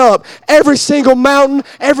climbing up every single mountain,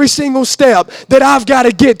 every single step that I've got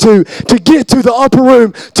to get to the upper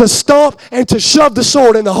room, to stomp and to shove the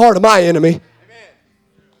sword in the heart of my enemy.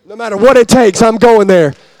 No matter what it takes, I'm going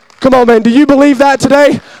there. Come on, man. Do you believe that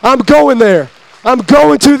today? I'm going there. I'm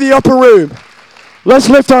going to the upper room. Let's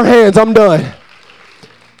lift our hands. I'm done.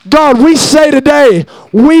 God, we say today,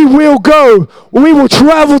 we will go. We will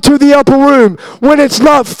travel to the upper room when it's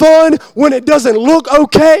not fun, when it doesn't look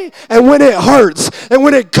okay, and when it hurts, and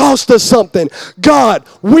when it costs us something. God,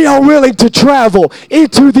 we are willing to travel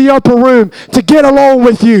into the upper room to get along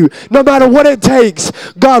with you, no matter what it takes.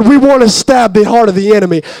 God, we want to stab the heart of the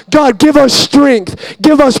enemy. God, give us strength,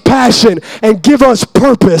 give us passion, and give us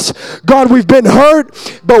purpose. God, we've been hurt,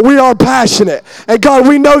 but we are passionate. And God,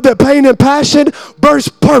 we know that pain and passion bursts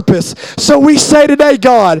purpose. So we say today,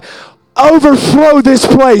 God, overflow this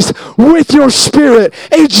place with your spirit.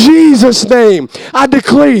 In Jesus' name, I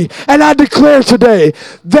decree and I declare today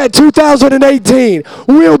that 2018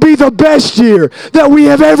 will be the best year that we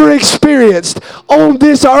have ever experienced on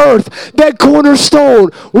this earth. That Cornerstone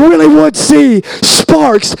really would see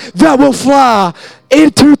sparks that will fly. In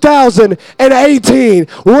 2018,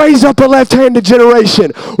 raise up a left-handed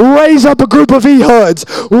generation. Raise up a group of Ehuds.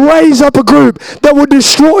 Raise up a group that will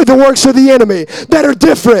destroy the works of the enemy, that are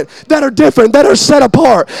different, that are set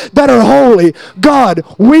apart, that are holy. God,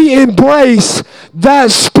 we embrace that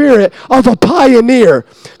spirit of a pioneer.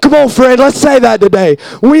 Come on, friend, let's say that today.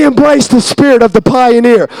 We embrace the spirit of the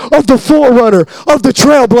pioneer, of the forerunner, of the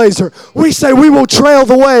trailblazer. We say we will trail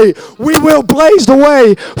the way. We will blaze the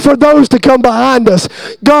way for those to come behind us.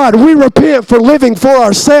 God, we repent for living for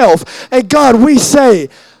ourselves. And God, we say,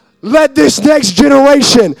 let this next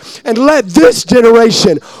generation and let this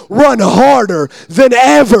generation run harder than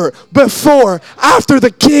ever before after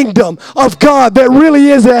the kingdom of God that really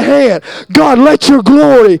is at hand. God, let your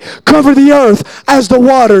glory cover the earth as the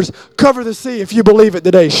waters cover the sea. If you believe it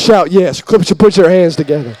today, shout yes. Put your hands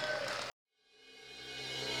together.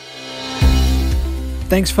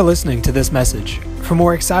 Thanks for listening to this message. For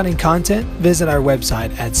more exciting content, visit our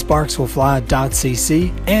website at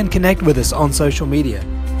sparkswillfly.cc and connect with us on social media.